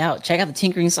 check it out. Check out the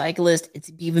Tinkering Cyclist.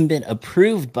 It's even been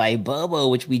approved by Bobo,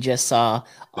 which we just saw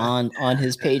on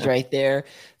his page right there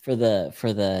for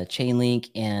the chain link.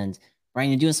 And Brian,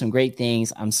 you're doing some great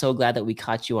things. I'm so glad that we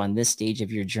caught you on this stage of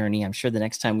your journey. I'm sure the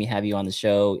next time we have you on the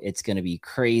show, it's going to be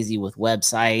crazy with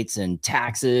websites and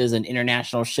taxes and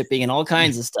international shipping and all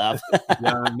kinds of stuff.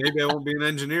 Yeah, maybe I won't be an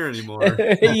engineer anymore.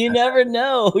 You never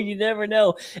know. You never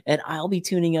know. And I'll be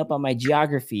tuning up on my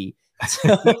geography so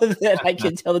that I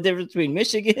can tell the difference between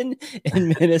Michigan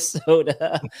and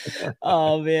Minnesota.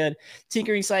 Oh, man.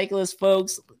 Tinkering Cyclist,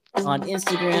 folks, on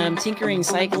Instagram, Tinkering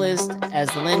Cyclist as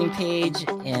the landing page.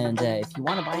 And if you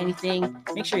want to buy anything,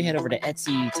 make sure you head over to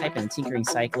Etsy, type in Tinkering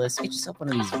Cyclist, get yourself one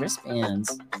of these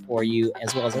wristbands for you,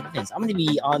 as well as other things. I'm going to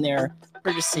be on there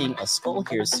purchasing a skull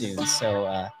here soon.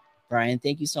 So, Brian,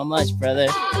 thank you so much, brother.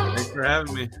 Thanks for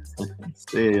having me.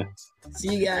 See you.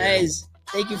 See you guys.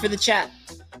 Thank you for the chat.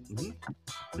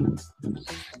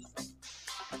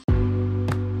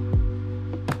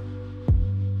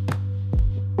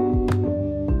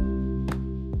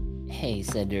 Hey,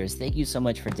 Senders, thank you so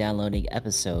much for downloading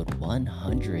episode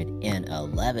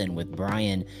 111 with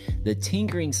Brian, the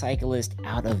Tinkering Cyclist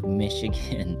out of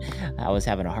Michigan. I was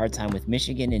having a hard time with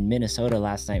Michigan and Minnesota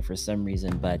last night for some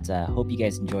reason, but hope you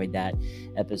guys enjoyed that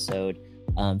episode.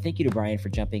 Thank you to Brian for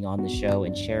jumping on the show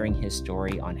and sharing his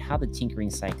story on how the Tinkering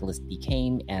Cyclist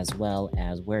became, as well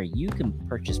as where you can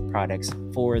purchase products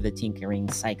for the Tinkering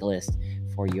Cyclist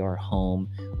for your home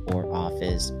or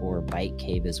office or bike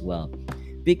cave as well.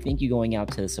 Big thank you going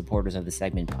out to the supporters of the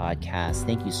Segment Podcast.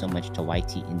 Thank you so much to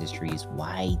YT Industries.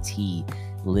 YT,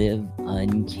 live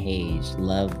uncaged.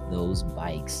 Love those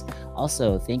bikes.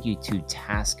 Also, thank you to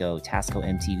Tasco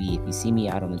MTV. If you see me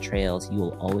out on the trails, you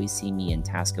will always see me in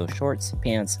Tasco shorts,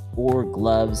 pants, or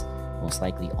gloves. Most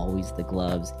likely always the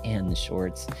gloves and the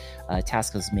shorts.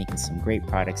 Tasco's making some great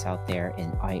products out there,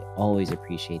 and I always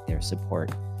appreciate their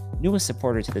support. Newest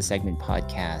supporter to the Segment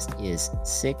Podcast is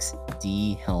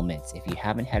 6D Helmets. If you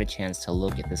haven't had a chance to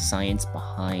look at the science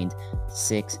behind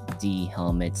 6D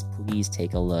helmets, please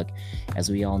take a look. As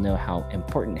we all know how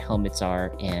important helmets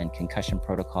are and concussion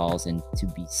protocols and to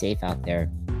be safe out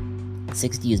there,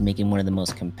 6D is making one of the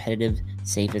most competitive,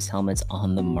 safest helmets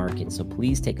on the market. So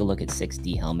please take a look at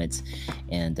 6D helmets,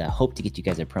 and hope to get you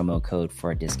guys a promo code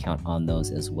for a discount on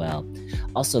those as well.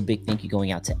 Also, a big thank you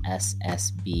going out to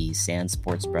SSB, Sand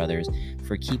Sports Brothers,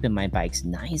 for keeping my bikes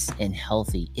nice and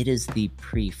healthy. It is the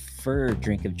preferred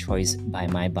drink of choice by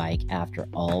my bike after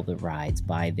all the rides,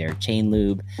 by their chain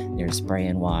lube, their spray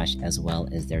and wash, as well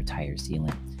as their tire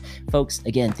sealant. Folks,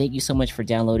 again, thank you so much for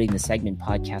downloading the Segment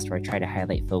Podcast, where I try to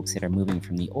highlight folks that are moving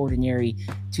from the ordinary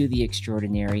to the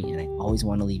extraordinary, and I always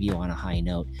want to leave you on a high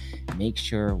note. Make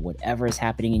sure whatever is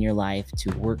happening in your life to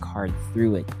work hard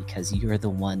through it, because you're the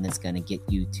one that's going to get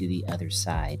you to the other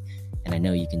side. And I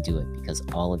know you can do it, because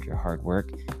all of your hard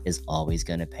work is always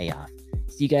going to pay off.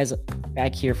 See you guys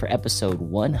back here for episode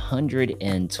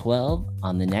 112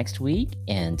 on the next week,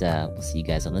 and we'll see you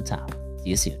guys on the top. See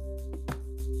you soon.